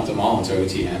is to dump them all into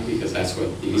OTM, because that's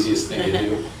what the easiest thing to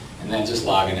do, and then just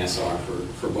log an SR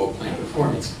for bulk plant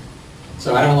performance.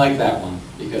 So I don't like that one,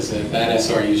 because that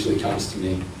SR usually comes to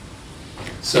me.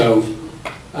 So,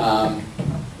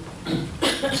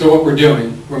 so what we're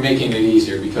doing, we're making it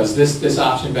easier, because this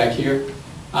option back here,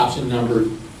 option number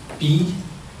B,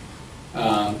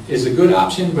 is a good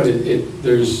option, but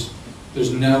there's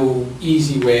no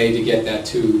easy way to get that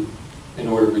to an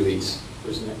order release.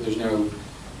 There's no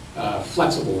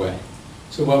flexible way.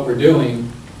 So what we're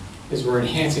doing is we're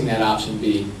enhancing that option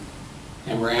B,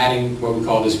 and we're adding what we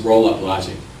call this roll-up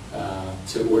logic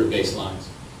to order baselines,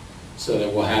 so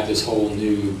that we'll have this whole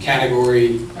new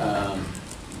category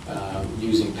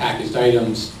using packaged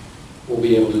items. We'll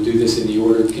be able to do this in the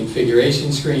order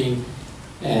configuration screen,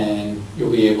 and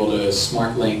you'll be able to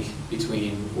smart link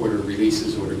between order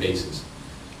releases, order bases.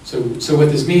 So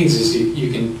what this means is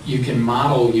you can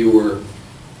model you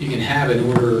can have an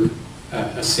order,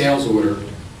 a sales order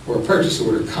or a purchase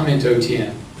order come into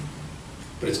OTM,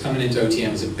 but it's coming into OTM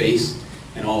as a base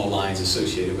and all the lines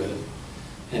associated with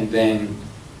it. And then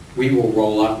we will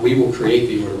roll up, we will create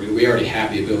the order. We already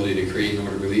have the ability to create an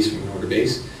order release from an order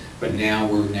base, but now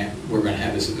we're going to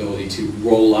have this ability to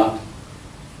roll up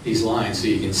these lines. So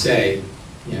you can say,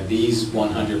 you know, these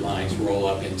 100 lines roll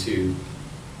up into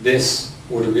this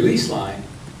order release line,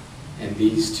 and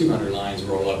these 200 lines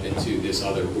roll up into this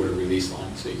other order release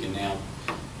line. So you can now,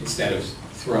 instead of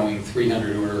throwing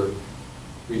 300 order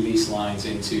release lines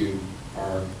into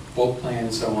our bulk plan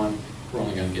and so on, we're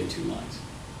only going to get 2 lines.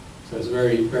 So it's a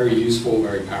very, very useful,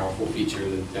 very powerful feature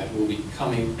that will be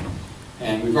coming.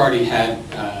 And we've already had,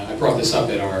 I brought this up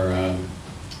at our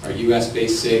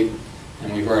US-based SIG,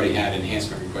 and we've already had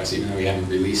enhancement requests, even though we haven't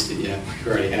released it yet. We've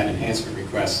already had enhancement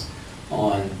requests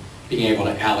on being able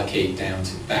to allocate down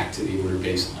to back to the order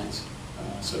baselines.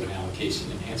 So an allocation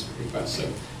enhancement request. So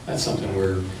that's something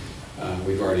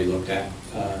we've already looked at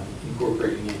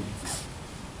incorporating in.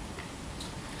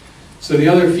 So the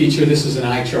other feature, this is an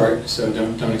eye chart, so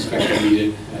don't expect to read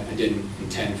it. I didn't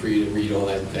intend for you to read all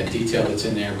that detail that's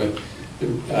in there, but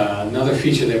another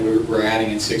feature that we're adding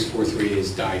in 6.4.3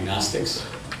 is diagnostics.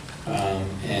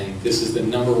 And this is the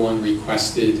 #1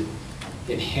 requested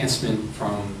enhancement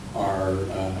from our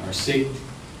SIG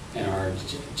and our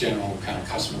general kind of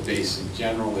customer base in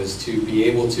general, is to be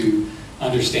able to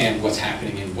understand what's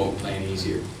happening in bulk plan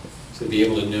easier. So to be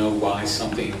able to know why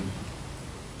something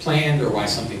planned or why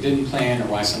something didn't plan or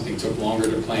why something took longer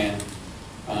to plan.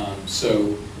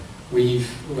 So we've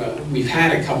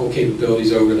had a couple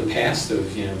capabilities over the past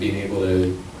of, you know, being able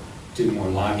to do more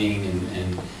logging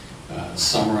and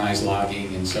summarize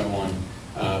logging and so on.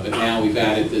 But now we've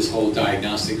added this whole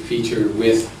diagnostic feature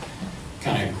with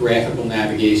kind of graphical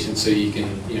navigation, so you can,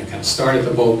 you know, kind of start at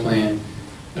the bulk plan,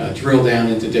 drill down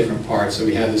into different parts. So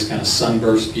we have this kind of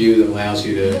sunburst view that allows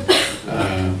you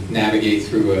to navigate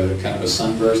through a kind of a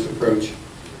sunburst approach.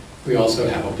 We also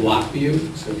have a block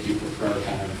view, so if you prefer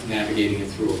kind of navigating it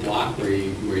through a block where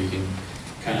you can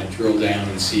kind of drill down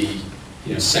and see,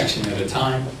 you know, section at a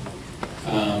time.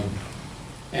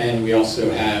 And we also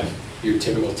have your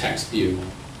typical text view.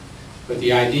 But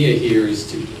the idea here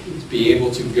is to be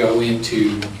able to go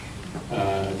into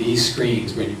these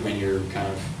screens when you're kind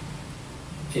of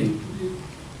in,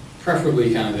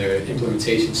 preferably kind of the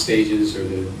implementation stages or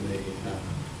the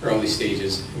early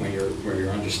stages where you're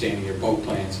understanding your bulk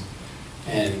plans,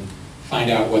 and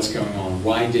find out what's going on.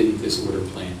 Why didn't this order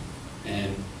plan?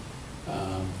 And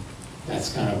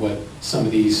that's kind of what some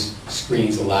of these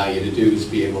screens allow you to do, is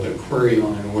be able to query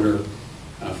on an order,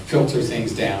 filter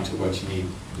things down to what you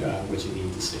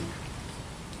need to see.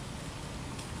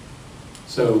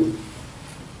 So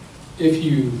if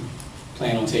you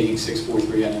plan on taking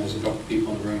 6.4.3, I know there's a couple of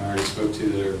people in the room I already spoke to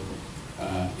that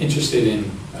are interested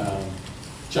in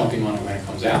jumping on it when it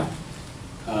comes out.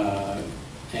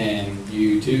 And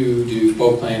you do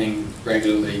bulk planning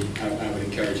regularly. I would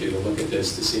encourage you to look at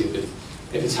this to see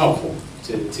if it's helpful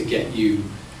to get you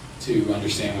to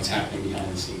understand what's happening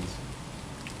behind the scenes.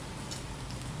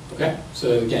 Okay,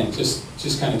 so again,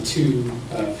 just kind of 2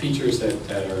 features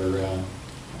that are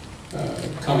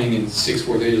coming in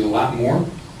 6.4.3. There's a lot more.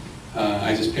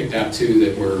 I just picked out 2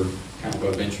 that were kind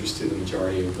of interest to the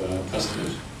majority of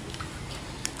customers.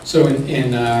 So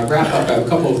in wrap up, I have a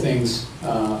couple of things.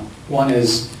 One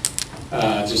is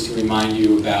just to remind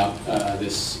you about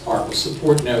this ARPA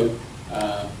support note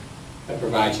that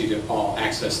provides you to all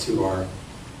access to our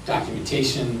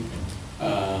documentation,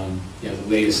 you know, the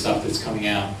latest stuff that's coming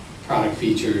out, product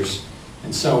features,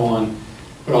 and so on,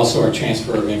 but also our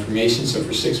transfer of information. So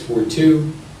for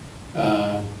 6.4.2,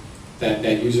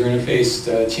 that user interface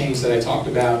change that I talked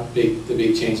about, the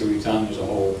big change that we've done, there's a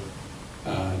whole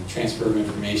transfer of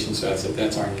information. So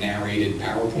that's our narrated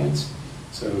PowerPoints.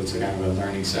 So it's a kind of a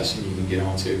learning session you can get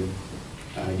onto.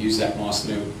 Use that mouse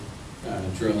note,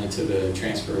 drill into the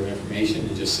transfer of information,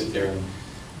 and just sit there and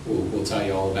we'll tell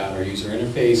you all about our user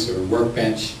interface or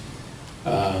workbench,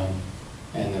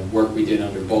 and the work we did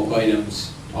under bulk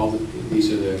items.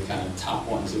 These are the kind of top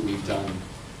ones that we've done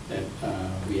that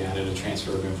we added a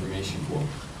transfer of information for.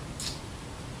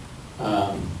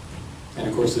 And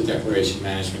of course the declaration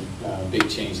management, big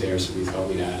change there, so we thought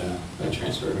we'd add a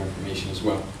transfer of information as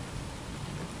well.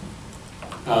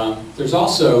 There's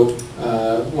also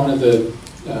one of the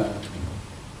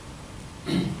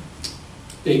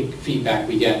big feedback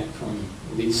we get from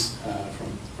these,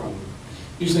 from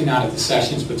usually not at the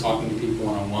sessions, but talking to people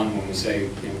one-on-one when we say, you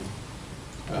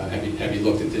know, have you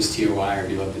looked at this TOI or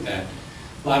have you looked at that?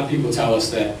 A lot of people tell us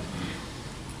that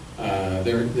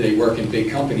they work in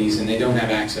big companies and they don't have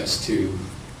access to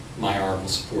my Oracle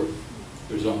support.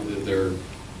 There's only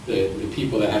the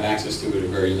people that have access to it are a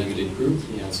very limited group.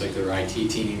 You know, it's like their IT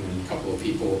team and a couple of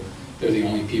people. They're the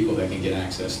only people that can get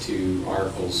access to my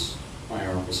Oracle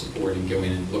support and go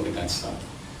in and look at that stuff.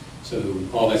 So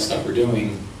all that stuff we're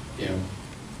doing, you know,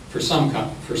 for some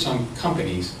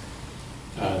companies,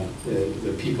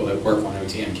 the people that work on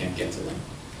OTM can't get to them.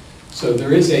 So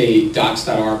there is a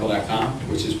docs.oracle.com,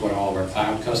 which is what all of our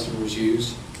cloud customers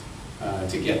use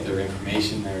to get their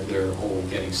information, their whole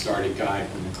getting started guide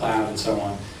from the cloud and so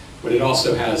on. But it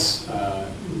also has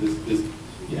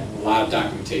you know, a lot of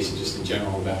documentation just in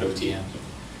general about OTM.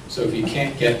 So if you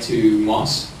can't get to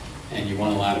MOS and you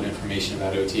want a lot of information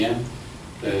about OTM,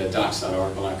 the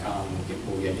docs.oracle.com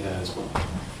will get you that as well.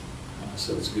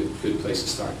 So it's a good place to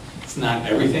start. It's not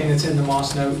everything that's in the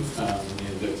MOS note. You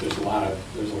know, there's a lot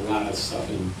of stuff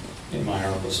in my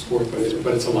Oracle support, but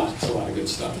it's a lot. It's a lot of good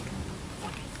stuff.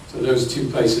 So those two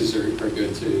places are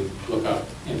good to look up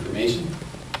information.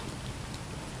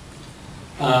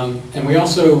 And we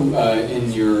also,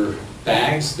 in your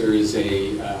bags, there is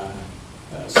a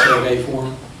survey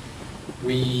form.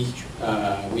 We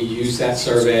use that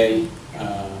survey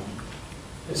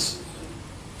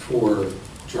for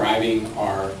driving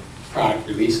our product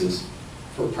releases,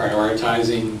 for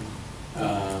prioritizing,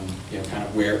 you know, kind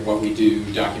of what we do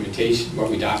documentation, what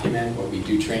we document, what we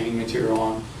do training material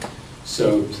on.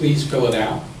 So please fill it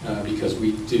out because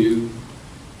we do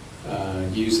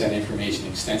use that information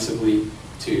extensively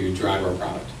to drive our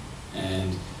product.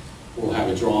 And we'll have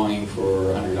a drawing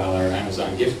for a $100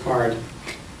 Amazon gift card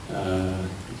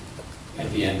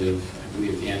at the end of, I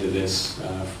believe at the end of this,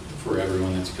 for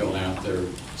everyone that's filled out their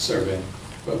survey.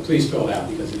 But please fill it out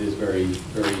because it is very,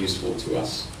 very useful to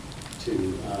us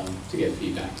to get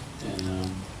feedback.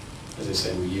 And as I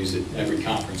said, we use it at every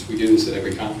conference. We do this at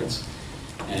every conference.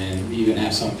 And we even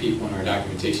have some people in our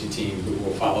documentation team who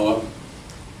will follow up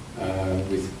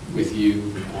with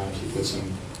you if you put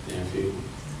some, you know, if you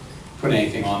put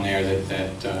anything on there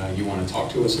that you want to talk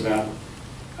to us about,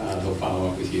 they'll follow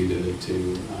up with you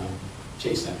to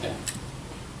chase that down.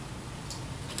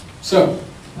 So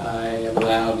I have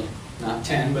allowed not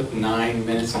 10, but 9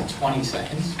 minutes and 20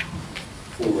 seconds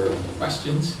for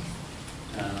questions.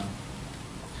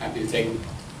 Happy to take them.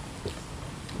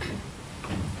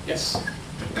 Yes?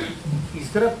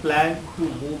 Is there a plan to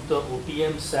move the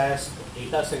OTM SaaS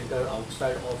data center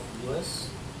outside of US?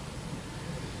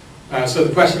 So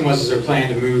the question was, is there a plan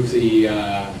to move the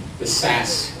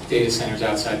SaaS data centers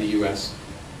outside the US?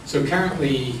 So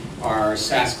currently, our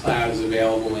SaaS cloud is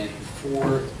available in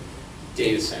 4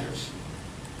 data centers.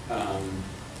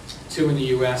 2 in the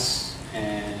US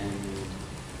and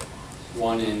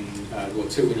 1 in, well,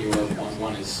 2 in Europe,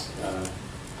 one is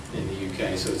in the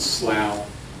UK. So it's Slough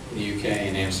in the UK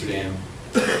and Amsterdam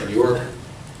in Europe.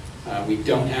 We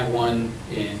don't have one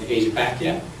in Asia-Pac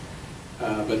yet,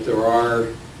 but there are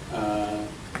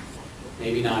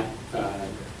maybe not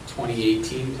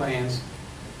 2018 plans,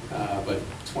 but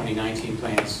 2019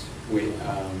 plans with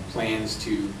plans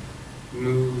to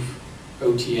move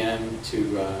OTM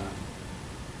to a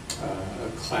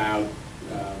cloud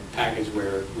package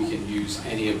where we can use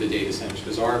any of the data centers,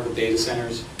 because Oracle data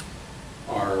centers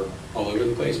are all over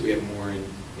the place. We have more in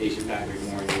Asia-Pac, we have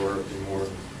more in Europe, and more.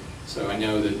 So I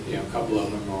know that, you know, a couple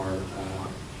of them are,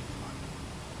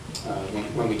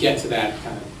 when we get to that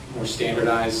kind of more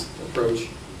standardized approach,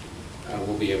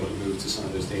 we'll be able to move to some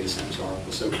of those data centers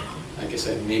Oracle. So like I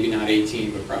said, maybe not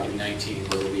 18, but probably 19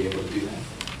 where we'll be able to do that.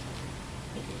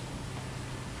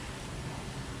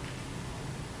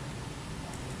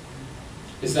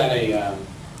 Is that a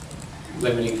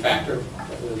limiting factor?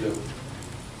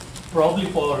 Probably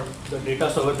for the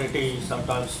data sovereignty,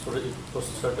 sometimes for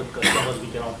certain customers we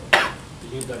cannot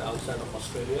leave that outside of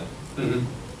Australia. Mm-hmm.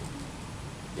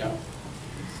 Yeah.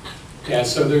 Yeah,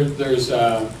 so there's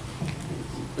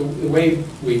the way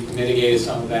we've mitigated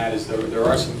some of that is there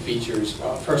are some features.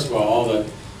 Well, first of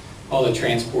all the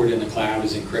transport in the cloud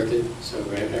is encrypted, so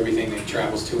everything that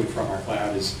travels to and from our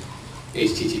cloud is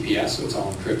HTTPS, so it's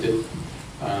all encrypted.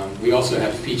 We also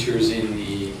have features in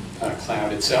the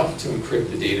cloud itself to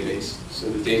encrypt the database. So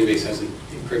the database has an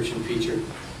encryption feature,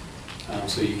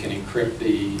 so you can encrypt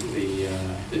the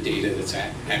data that's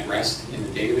at rest in the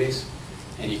database,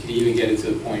 and you can even get it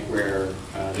to the point where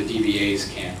the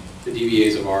DBAs can't. The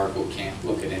DBAs of Oracle can't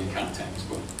look at any content as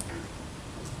well.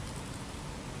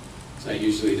 So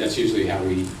that's usually how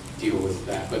we deal with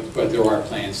that. But there are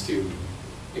plans to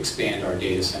expand our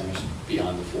data centers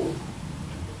beyond the 4.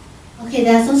 Okay,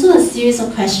 there's also a series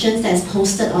of questions that's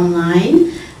posted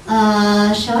online.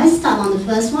 Shall I start on the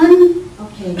first one?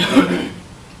 Okay.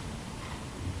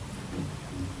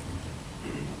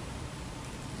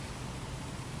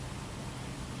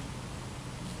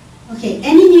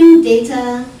 new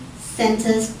data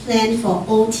centers planned for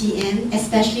OTM,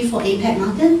 especially for APAC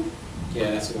market?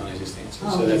 Yeah, that's the one I just answered.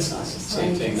 Oh, So that's sorry. the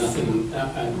same thing. Nothing,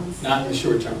 not in the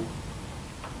short term.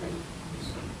 Right.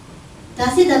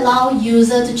 Does it allow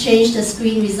user to change the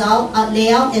screen result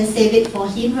layout and save it for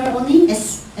him, her only?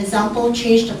 As example,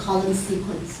 change the column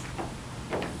sequence.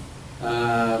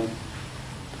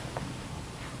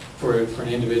 For an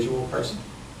individual person?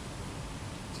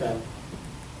 Is that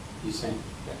you saying?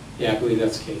 Yeah, I believe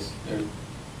that's the case.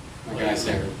 My guys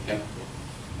there. Yeah.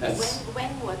 That's.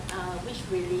 When would which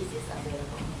release is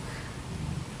available?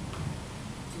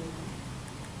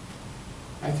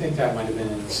 I think that might have been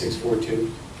in 6.4.2. Oh,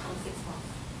 6 months.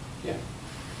 Yeah.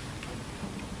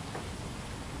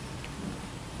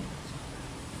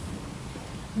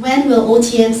 When will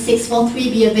OTM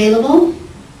 643 be available?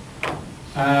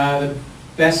 The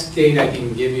best date I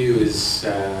can give you is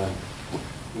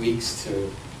weeks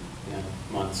to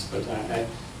months, but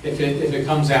if it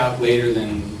comes out later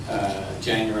than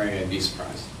January, I'd be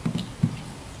surprised.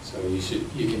 So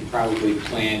you can probably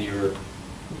plan your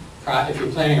if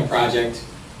you're planning a project,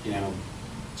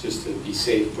 just to be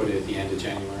safe, put it at the end of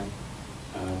January.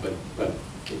 But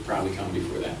it'll probably come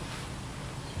before that.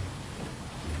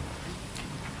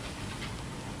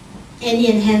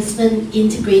 Any enhancement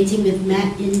integrating with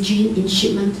map engine in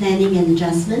shipment planning and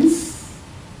adjustments?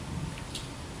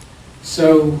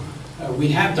 So we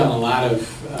have done a lot of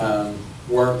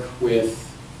work with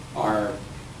our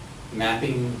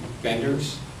mapping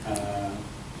vendors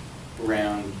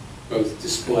around both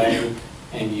display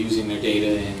and using their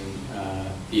data in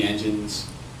the engines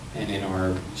and in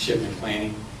our shipment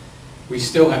planning. We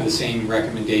still have the same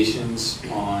recommendations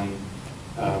on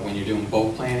when you're doing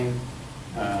bulk planning.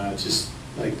 Just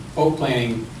like bulk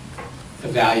planning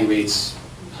evaluates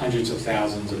hundreds of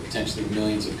thousands or potentially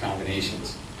millions of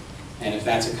combinations. And if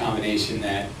that's a combination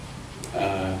that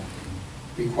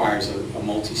requires a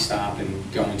multi-stop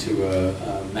and go into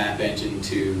a map engine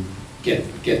to get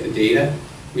the data,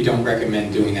 we don't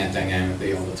recommend doing that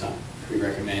dynamically all the time. We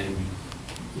recommend,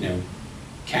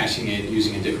 caching it,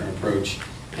 using a different approach,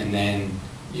 and then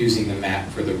using the map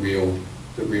for the real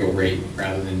rate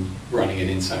rather than running it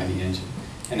inside the engine.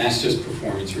 And that's just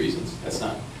performance reasons. That's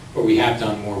not. But we have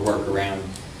done more work around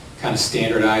kind of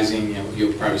standardizing.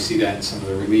 You'll probably see that in some of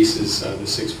the releases, the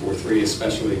 643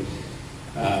 especially,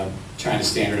 trying to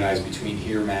standardize between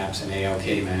HERE maps and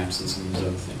ALK maps and some of those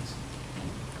other things.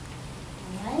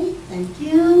 All right, thank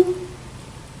you.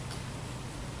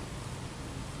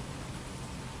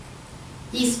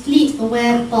 Is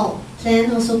fleet-aware bulk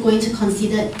plan also going to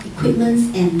consider equipments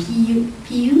and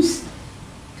PUs?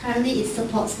 Currently, it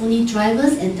supports only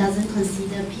drivers and doesn't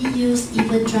consider PUs.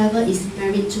 Even driver is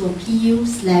married to a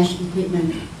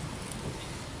PU/equipment.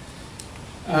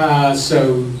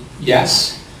 So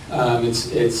yes,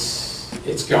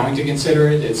 it's going to consider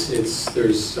it.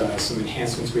 There's some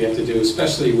enhancements we have to do,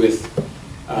 especially with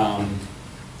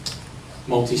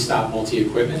multi-stop,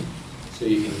 multi-equipment. So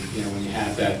you can, when you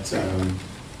have that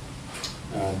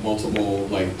multiple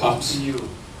like pups.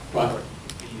 What?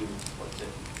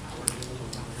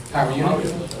 Power unit.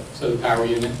 So the power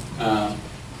unit.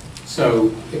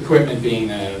 So equipment being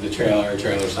the trailer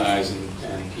size,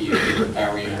 and PU,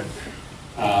 power unit.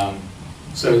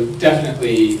 So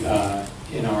definitely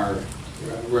in our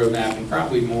roadmap, and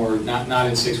probably more not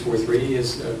in 643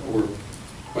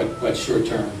 but short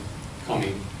term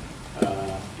coming,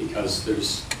 because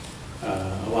there's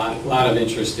a lot of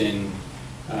interest in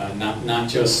not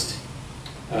just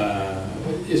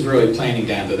is really planning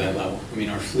down to that level. I mean,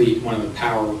 our fleet, one of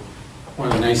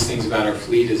the nice things about our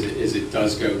fleet is it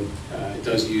does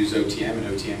use OTM, and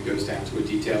OTM goes down to a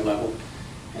detailed level.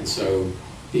 And so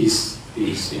these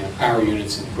power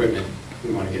units and equipment,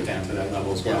 we want to get down to that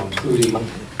level as well, including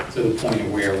to the point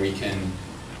of where we can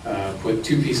put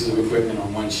two pieces of equipment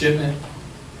on one shipment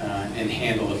and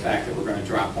handle the fact that we're going to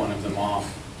drop one of them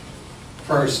off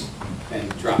first, then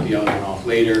drop the other one off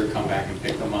later, come back and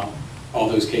pick them up. All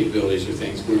those capabilities are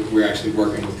things we're actually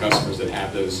working with customers that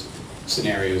have those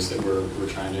scenarios that we're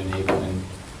trying to enable in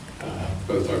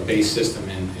both our base system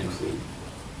and fleet.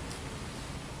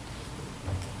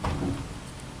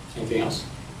 Anything else?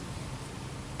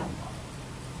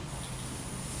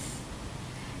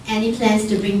 Any plans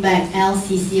to bring back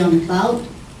LCC on the cloud?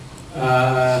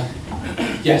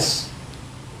 Yes.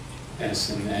 Yes,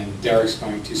 and Derek's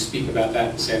going to speak about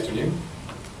that this afternoon,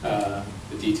 the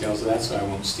details of that, so I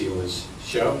won't steal his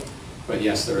show. But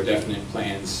yes, there are definite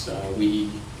plans.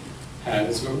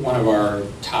 It's one of our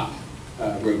top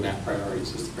roadmap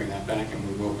priorities is to bring that back, and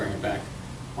we will bring it back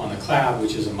on the cloud,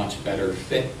 which is a much better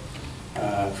fit.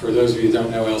 For those of you who don't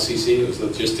know LCC, it was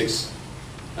logistics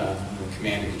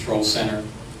command and control center,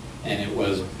 and it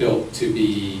was built to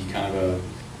be kind of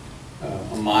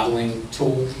a modeling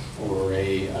tool or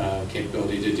a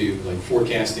capability to do like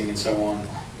forecasting and so on,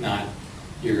 not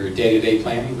your day-to-day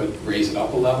planning, but raise it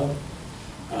up a level.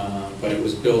 But it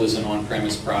was built as an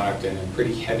on-premise product and a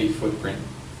pretty heavy footprint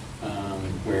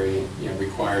where it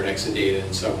required Exadata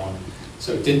and so on.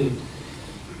 So it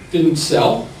didn't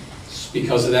sell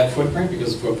because of that footprint,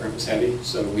 because the footprint was heavy.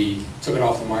 So we took it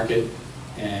off the market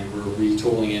and we're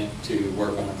retooling it to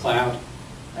work on the cloud.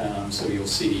 So you'll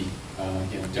see,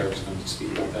 Derek's going to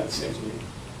speak about that this afternoon.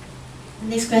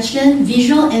 Next question,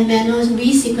 visual and manual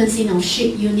resequencing of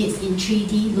ship units in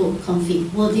 3D load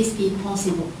config. Will this be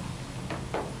possible?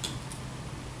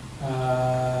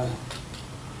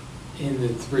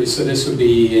 So this would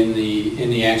be in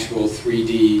the actual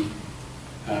 3D.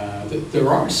 There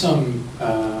are some.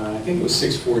 I think it was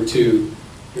 642.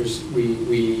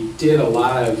 We did a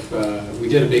lot of. We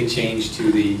did a big change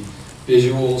to the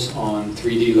visuals on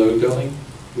 3D load building.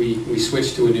 We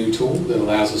switched to a new tool that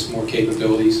allows us more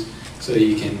capabilities, so that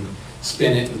you can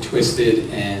spin it and twist it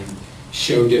and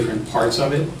show different parts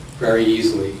of it very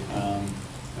easily.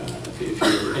 If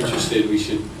you're interested, we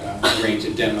should arrange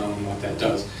a demo on what that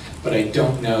does. But I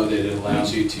don't know that it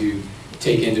allows you to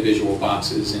take individual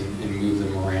boxes and move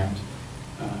them around.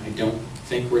 I don't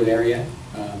think we're there yet,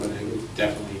 but it was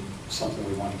definitely something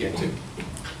we want to get to.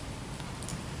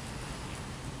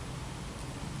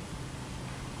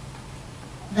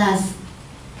 Thus,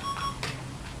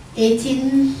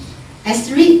 18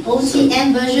 asterisk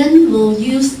OTM version will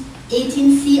use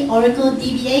 18C Oracle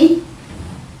DBA?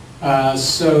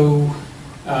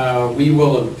 We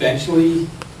will eventually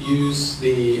use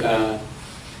the,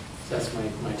 that's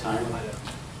my timer.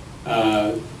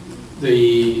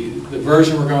 The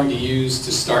version we're going to use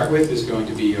to start with is going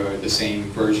to be the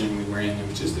same version we were in,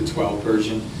 which is the 12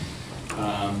 version.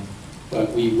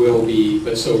 But we will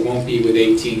be, so it won't be with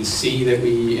 18C that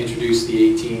we introduce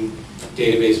the 18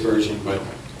 database version, but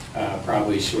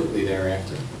probably shortly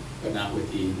thereafter, but not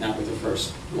with the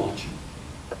first launch.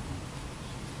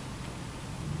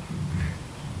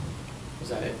 Was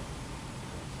that it?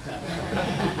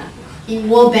 In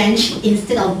Workbench,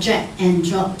 instead of drag and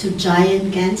drop to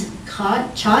giant Gantt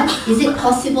chart, is it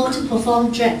possible to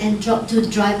perform drag and drop to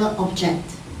driver object?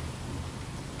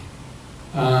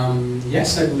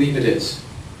 Yes, I believe it is.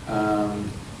 I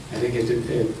think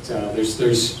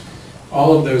there's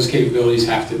all of those capabilities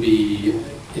have to be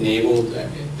enabled.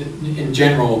 In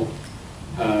general,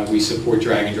 we support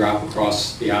drag and drop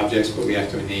across the objects, but we have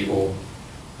to enable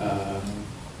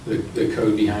the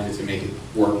code behind it to make it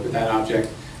work with that object.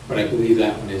 But I believe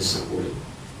that one is supported.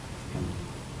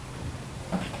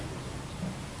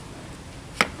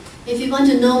 If you want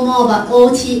to know more about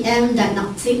OTM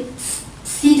diagnostics,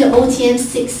 see the OTM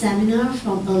 6 seminar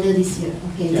from earlier this year.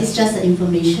 Okay, yes. This is just the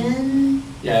information.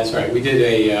 Yeah, that's right. We did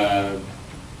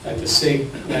at the SIG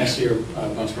last year, a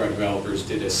bunch of our developers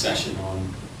did a session on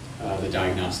the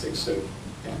diagnostics. So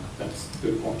yeah, that's a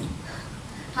good point.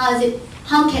 How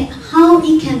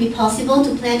it can be possible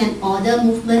to plan an order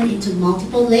movement into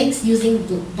multiple legs using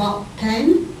the bulk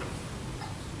plan?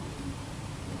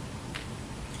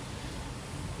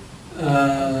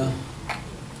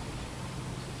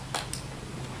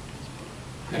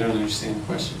 I don't understand the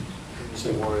question.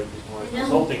 So more a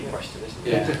consulting question, isn't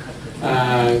it?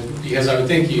 Yeah, because I would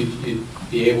think you'd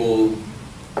be able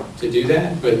to do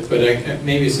that, but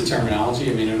maybe it's the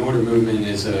terminology. I mean, an order movement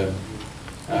is an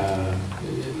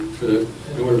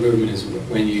order movement is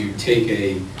when you take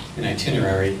an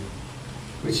itinerary,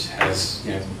 which has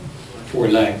 4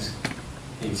 legs,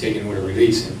 and you take an order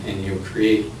release, and you'll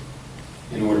create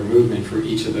an order movement for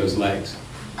each of those legs.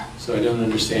 So I don't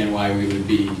understand why we would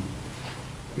be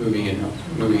moving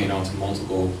it onto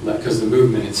multiple legs, because the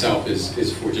movement itself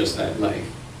is for just that leg.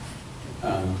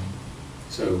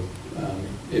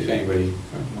 If anybody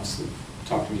wants to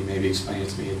talk to me, maybe explain it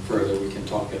to me further, we can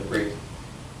talk at a break.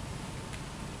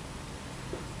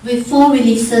 With 4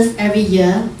 releases every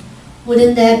year,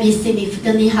 wouldn't there be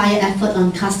significantly higher effort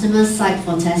on customer side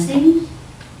for testing?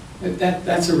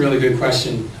 That's a really good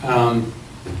question.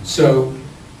 So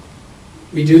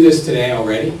we do this today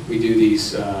already. We do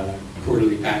these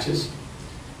quarterly patches,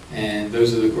 and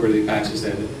those are the quarterly patches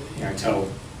that I tell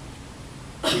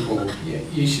people,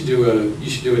 you should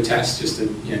do a test, just to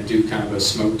do kind of a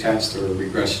smoke test or a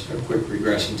quick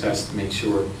regression test to make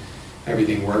sure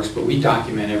everything works. But we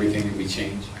document everything that we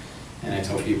change, and I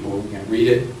tell people read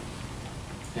it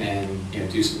and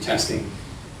do some testing.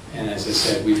 And as I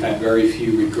said, we've had very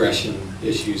few regression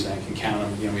issues. I can count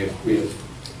them. We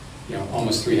have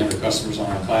almost 300 customers on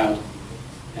our cloud,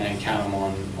 and I can count them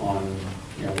on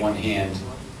one hand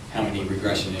how many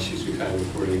regression issues we've had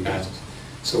with quarterly patches.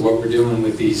 So what we're doing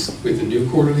with the new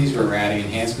quarterlies, where we're adding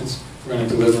enhancements, we're going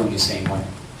to deliver them the same way.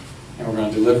 And we're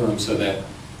going to deliver them so that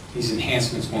these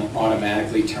enhancements won't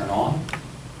automatically turn on.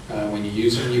 When you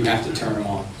use them, you have to turn them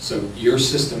on. So your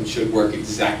system should work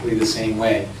exactly the same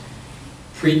way,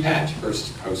 pre-patch versus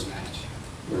post-patch,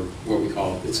 or what we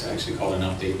call it. It's actually called an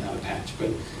update, not a patch, but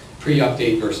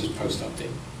pre-update versus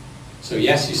post-update. So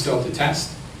yes, you still have to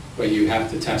test, but you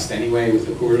have to test anyway with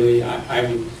the quarterly.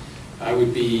 I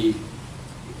would be,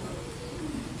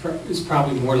 it's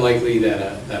probably more likely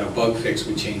that a bug fix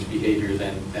would change behavior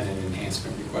than an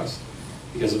enhancement request.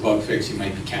 Because a bug fix, you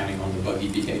might be counting on the buggy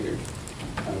behavior,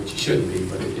 which you shouldn't be,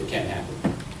 but it can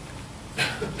happen.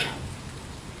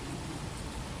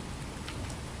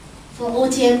 For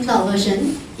OTM cloud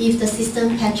version, if the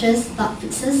system patches, bug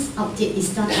fixes, update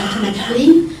is done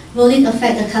automatically, will it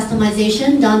affect the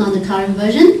customization done on the current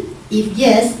version? If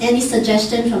yes, any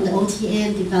suggestion from the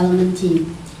OTM development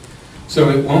team? So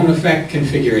it won't affect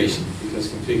configuration, because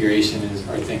configuration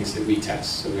are things that we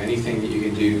test. So anything that you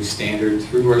can do standard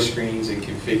through our screens and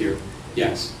configure,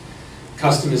 yes.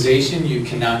 Customization you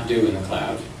cannot do in the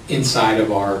cloud, inside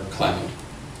of our cloud.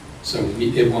 So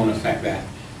it won't affect that.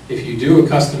 If you do a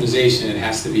customization, it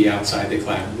has to be outside the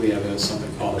cloud. We have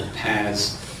something called a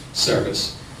PaaS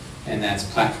service, and that's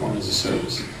Platform as a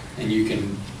Service. And you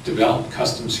can develop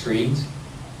custom screens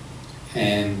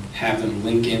and have them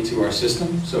link into our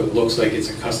system, so it looks like it's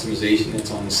a customization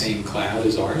that's on the same cloud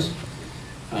as ours.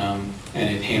 And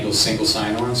it handles single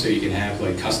sign-on, so you can have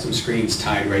like custom screens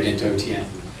tied right into OTM.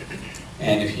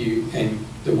 And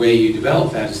the way you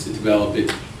develop that is to develop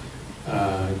it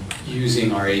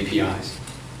using our APIs.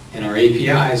 And our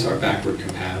APIs are backward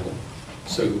compatible.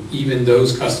 So even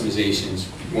those customizations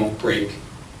won't break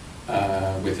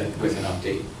with an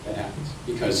update that happens.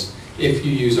 Because if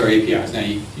you use our APIs, now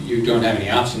you don't have any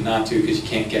option not to, because you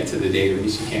can't get to the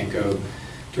database. You can't go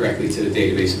directly to the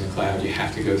database in the cloud. You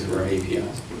have to go through our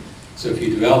APIs. So if you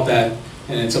develop that,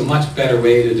 and it's a much better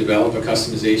way to develop a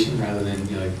customization rather than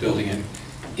like building it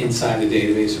inside the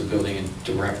database or building it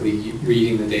directly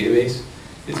reading the database.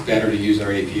 It's better to use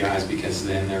our APIs because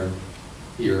then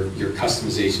your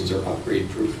customizations are upgrade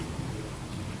proof.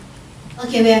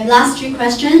 Okay, we have last 3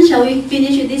 questions. Shall we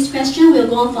finish with this question? We'll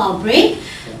go on for our break.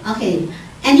 Okay.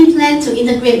 Any plan to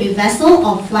integrate with vessel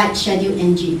or flight schedule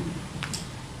engine?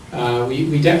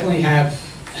 We definitely have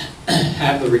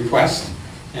the request,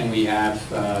 and we have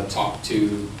talked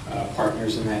to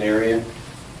partners in that area.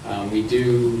 We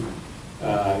do.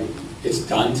 It's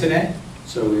done today,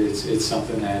 so it's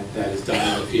something that is done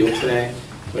in the field today,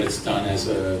 but it's done as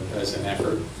an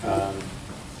effort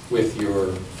with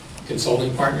your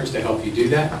consulting partners to help you do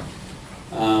that.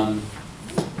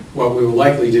 What we will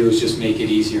likely do is just make it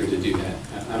easier to do that.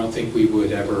 I don't think we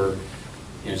would ever,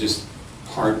 just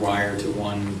hardwire to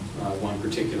one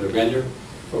particular vendor,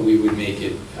 but we would make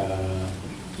it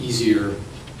easier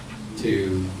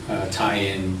to tie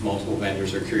in multiple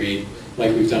vendors or create,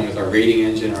 like we've done with our rating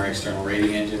engine, our external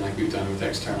rating engine, like we've done with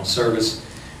external service.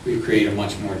 We've created a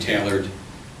much more tailored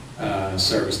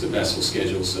service to vessel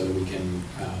schedule so that we can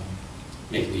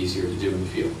make it easier to do in the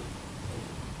field.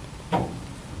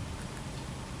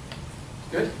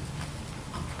 Good?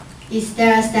 Is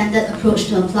there a standard approach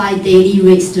to apply daily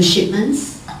rates to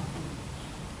shipments?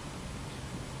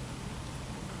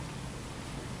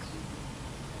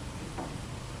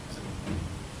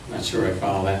 Not sure I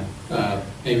follow that.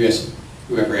 Maybe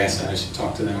whoever asked that, I should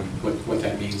talk to them what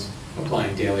that means,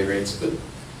 applying daily rates. But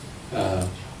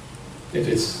if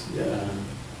it's, I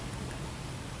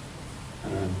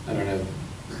don't know,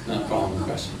 not following the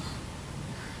question.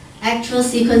 Actual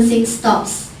sequencing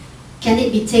stops. Can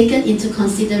it be taken into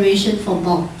consideration for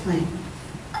bulk plan?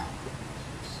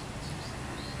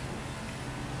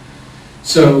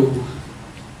 So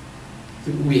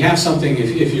we have something,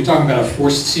 if you're talking about a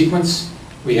forced sequence,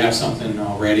 we have something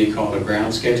already called a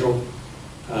ground schedule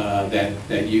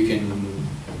that you can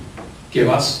give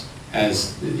us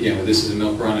as, this is a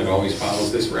milk run, it always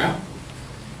follows this route.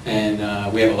 And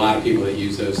we have a lot of people that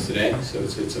use those today, so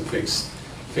it's a fixed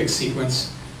sequence.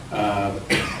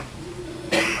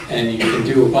 And you can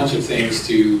do a bunch of things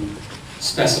to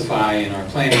specify in our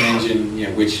planning engine,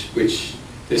 which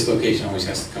this location always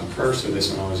has to come first, or this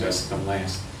one always has to come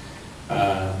last.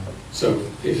 So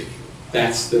if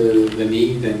that's the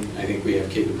need, then I think we have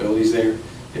capabilities there.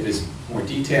 If it's more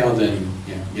detailed, then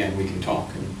again, we can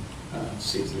talk and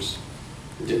see if there's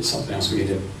something else we can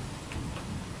do.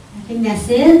 I think that's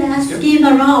it. Let's give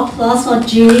a round of applause for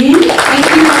Jim. Thank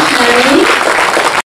you for sharing.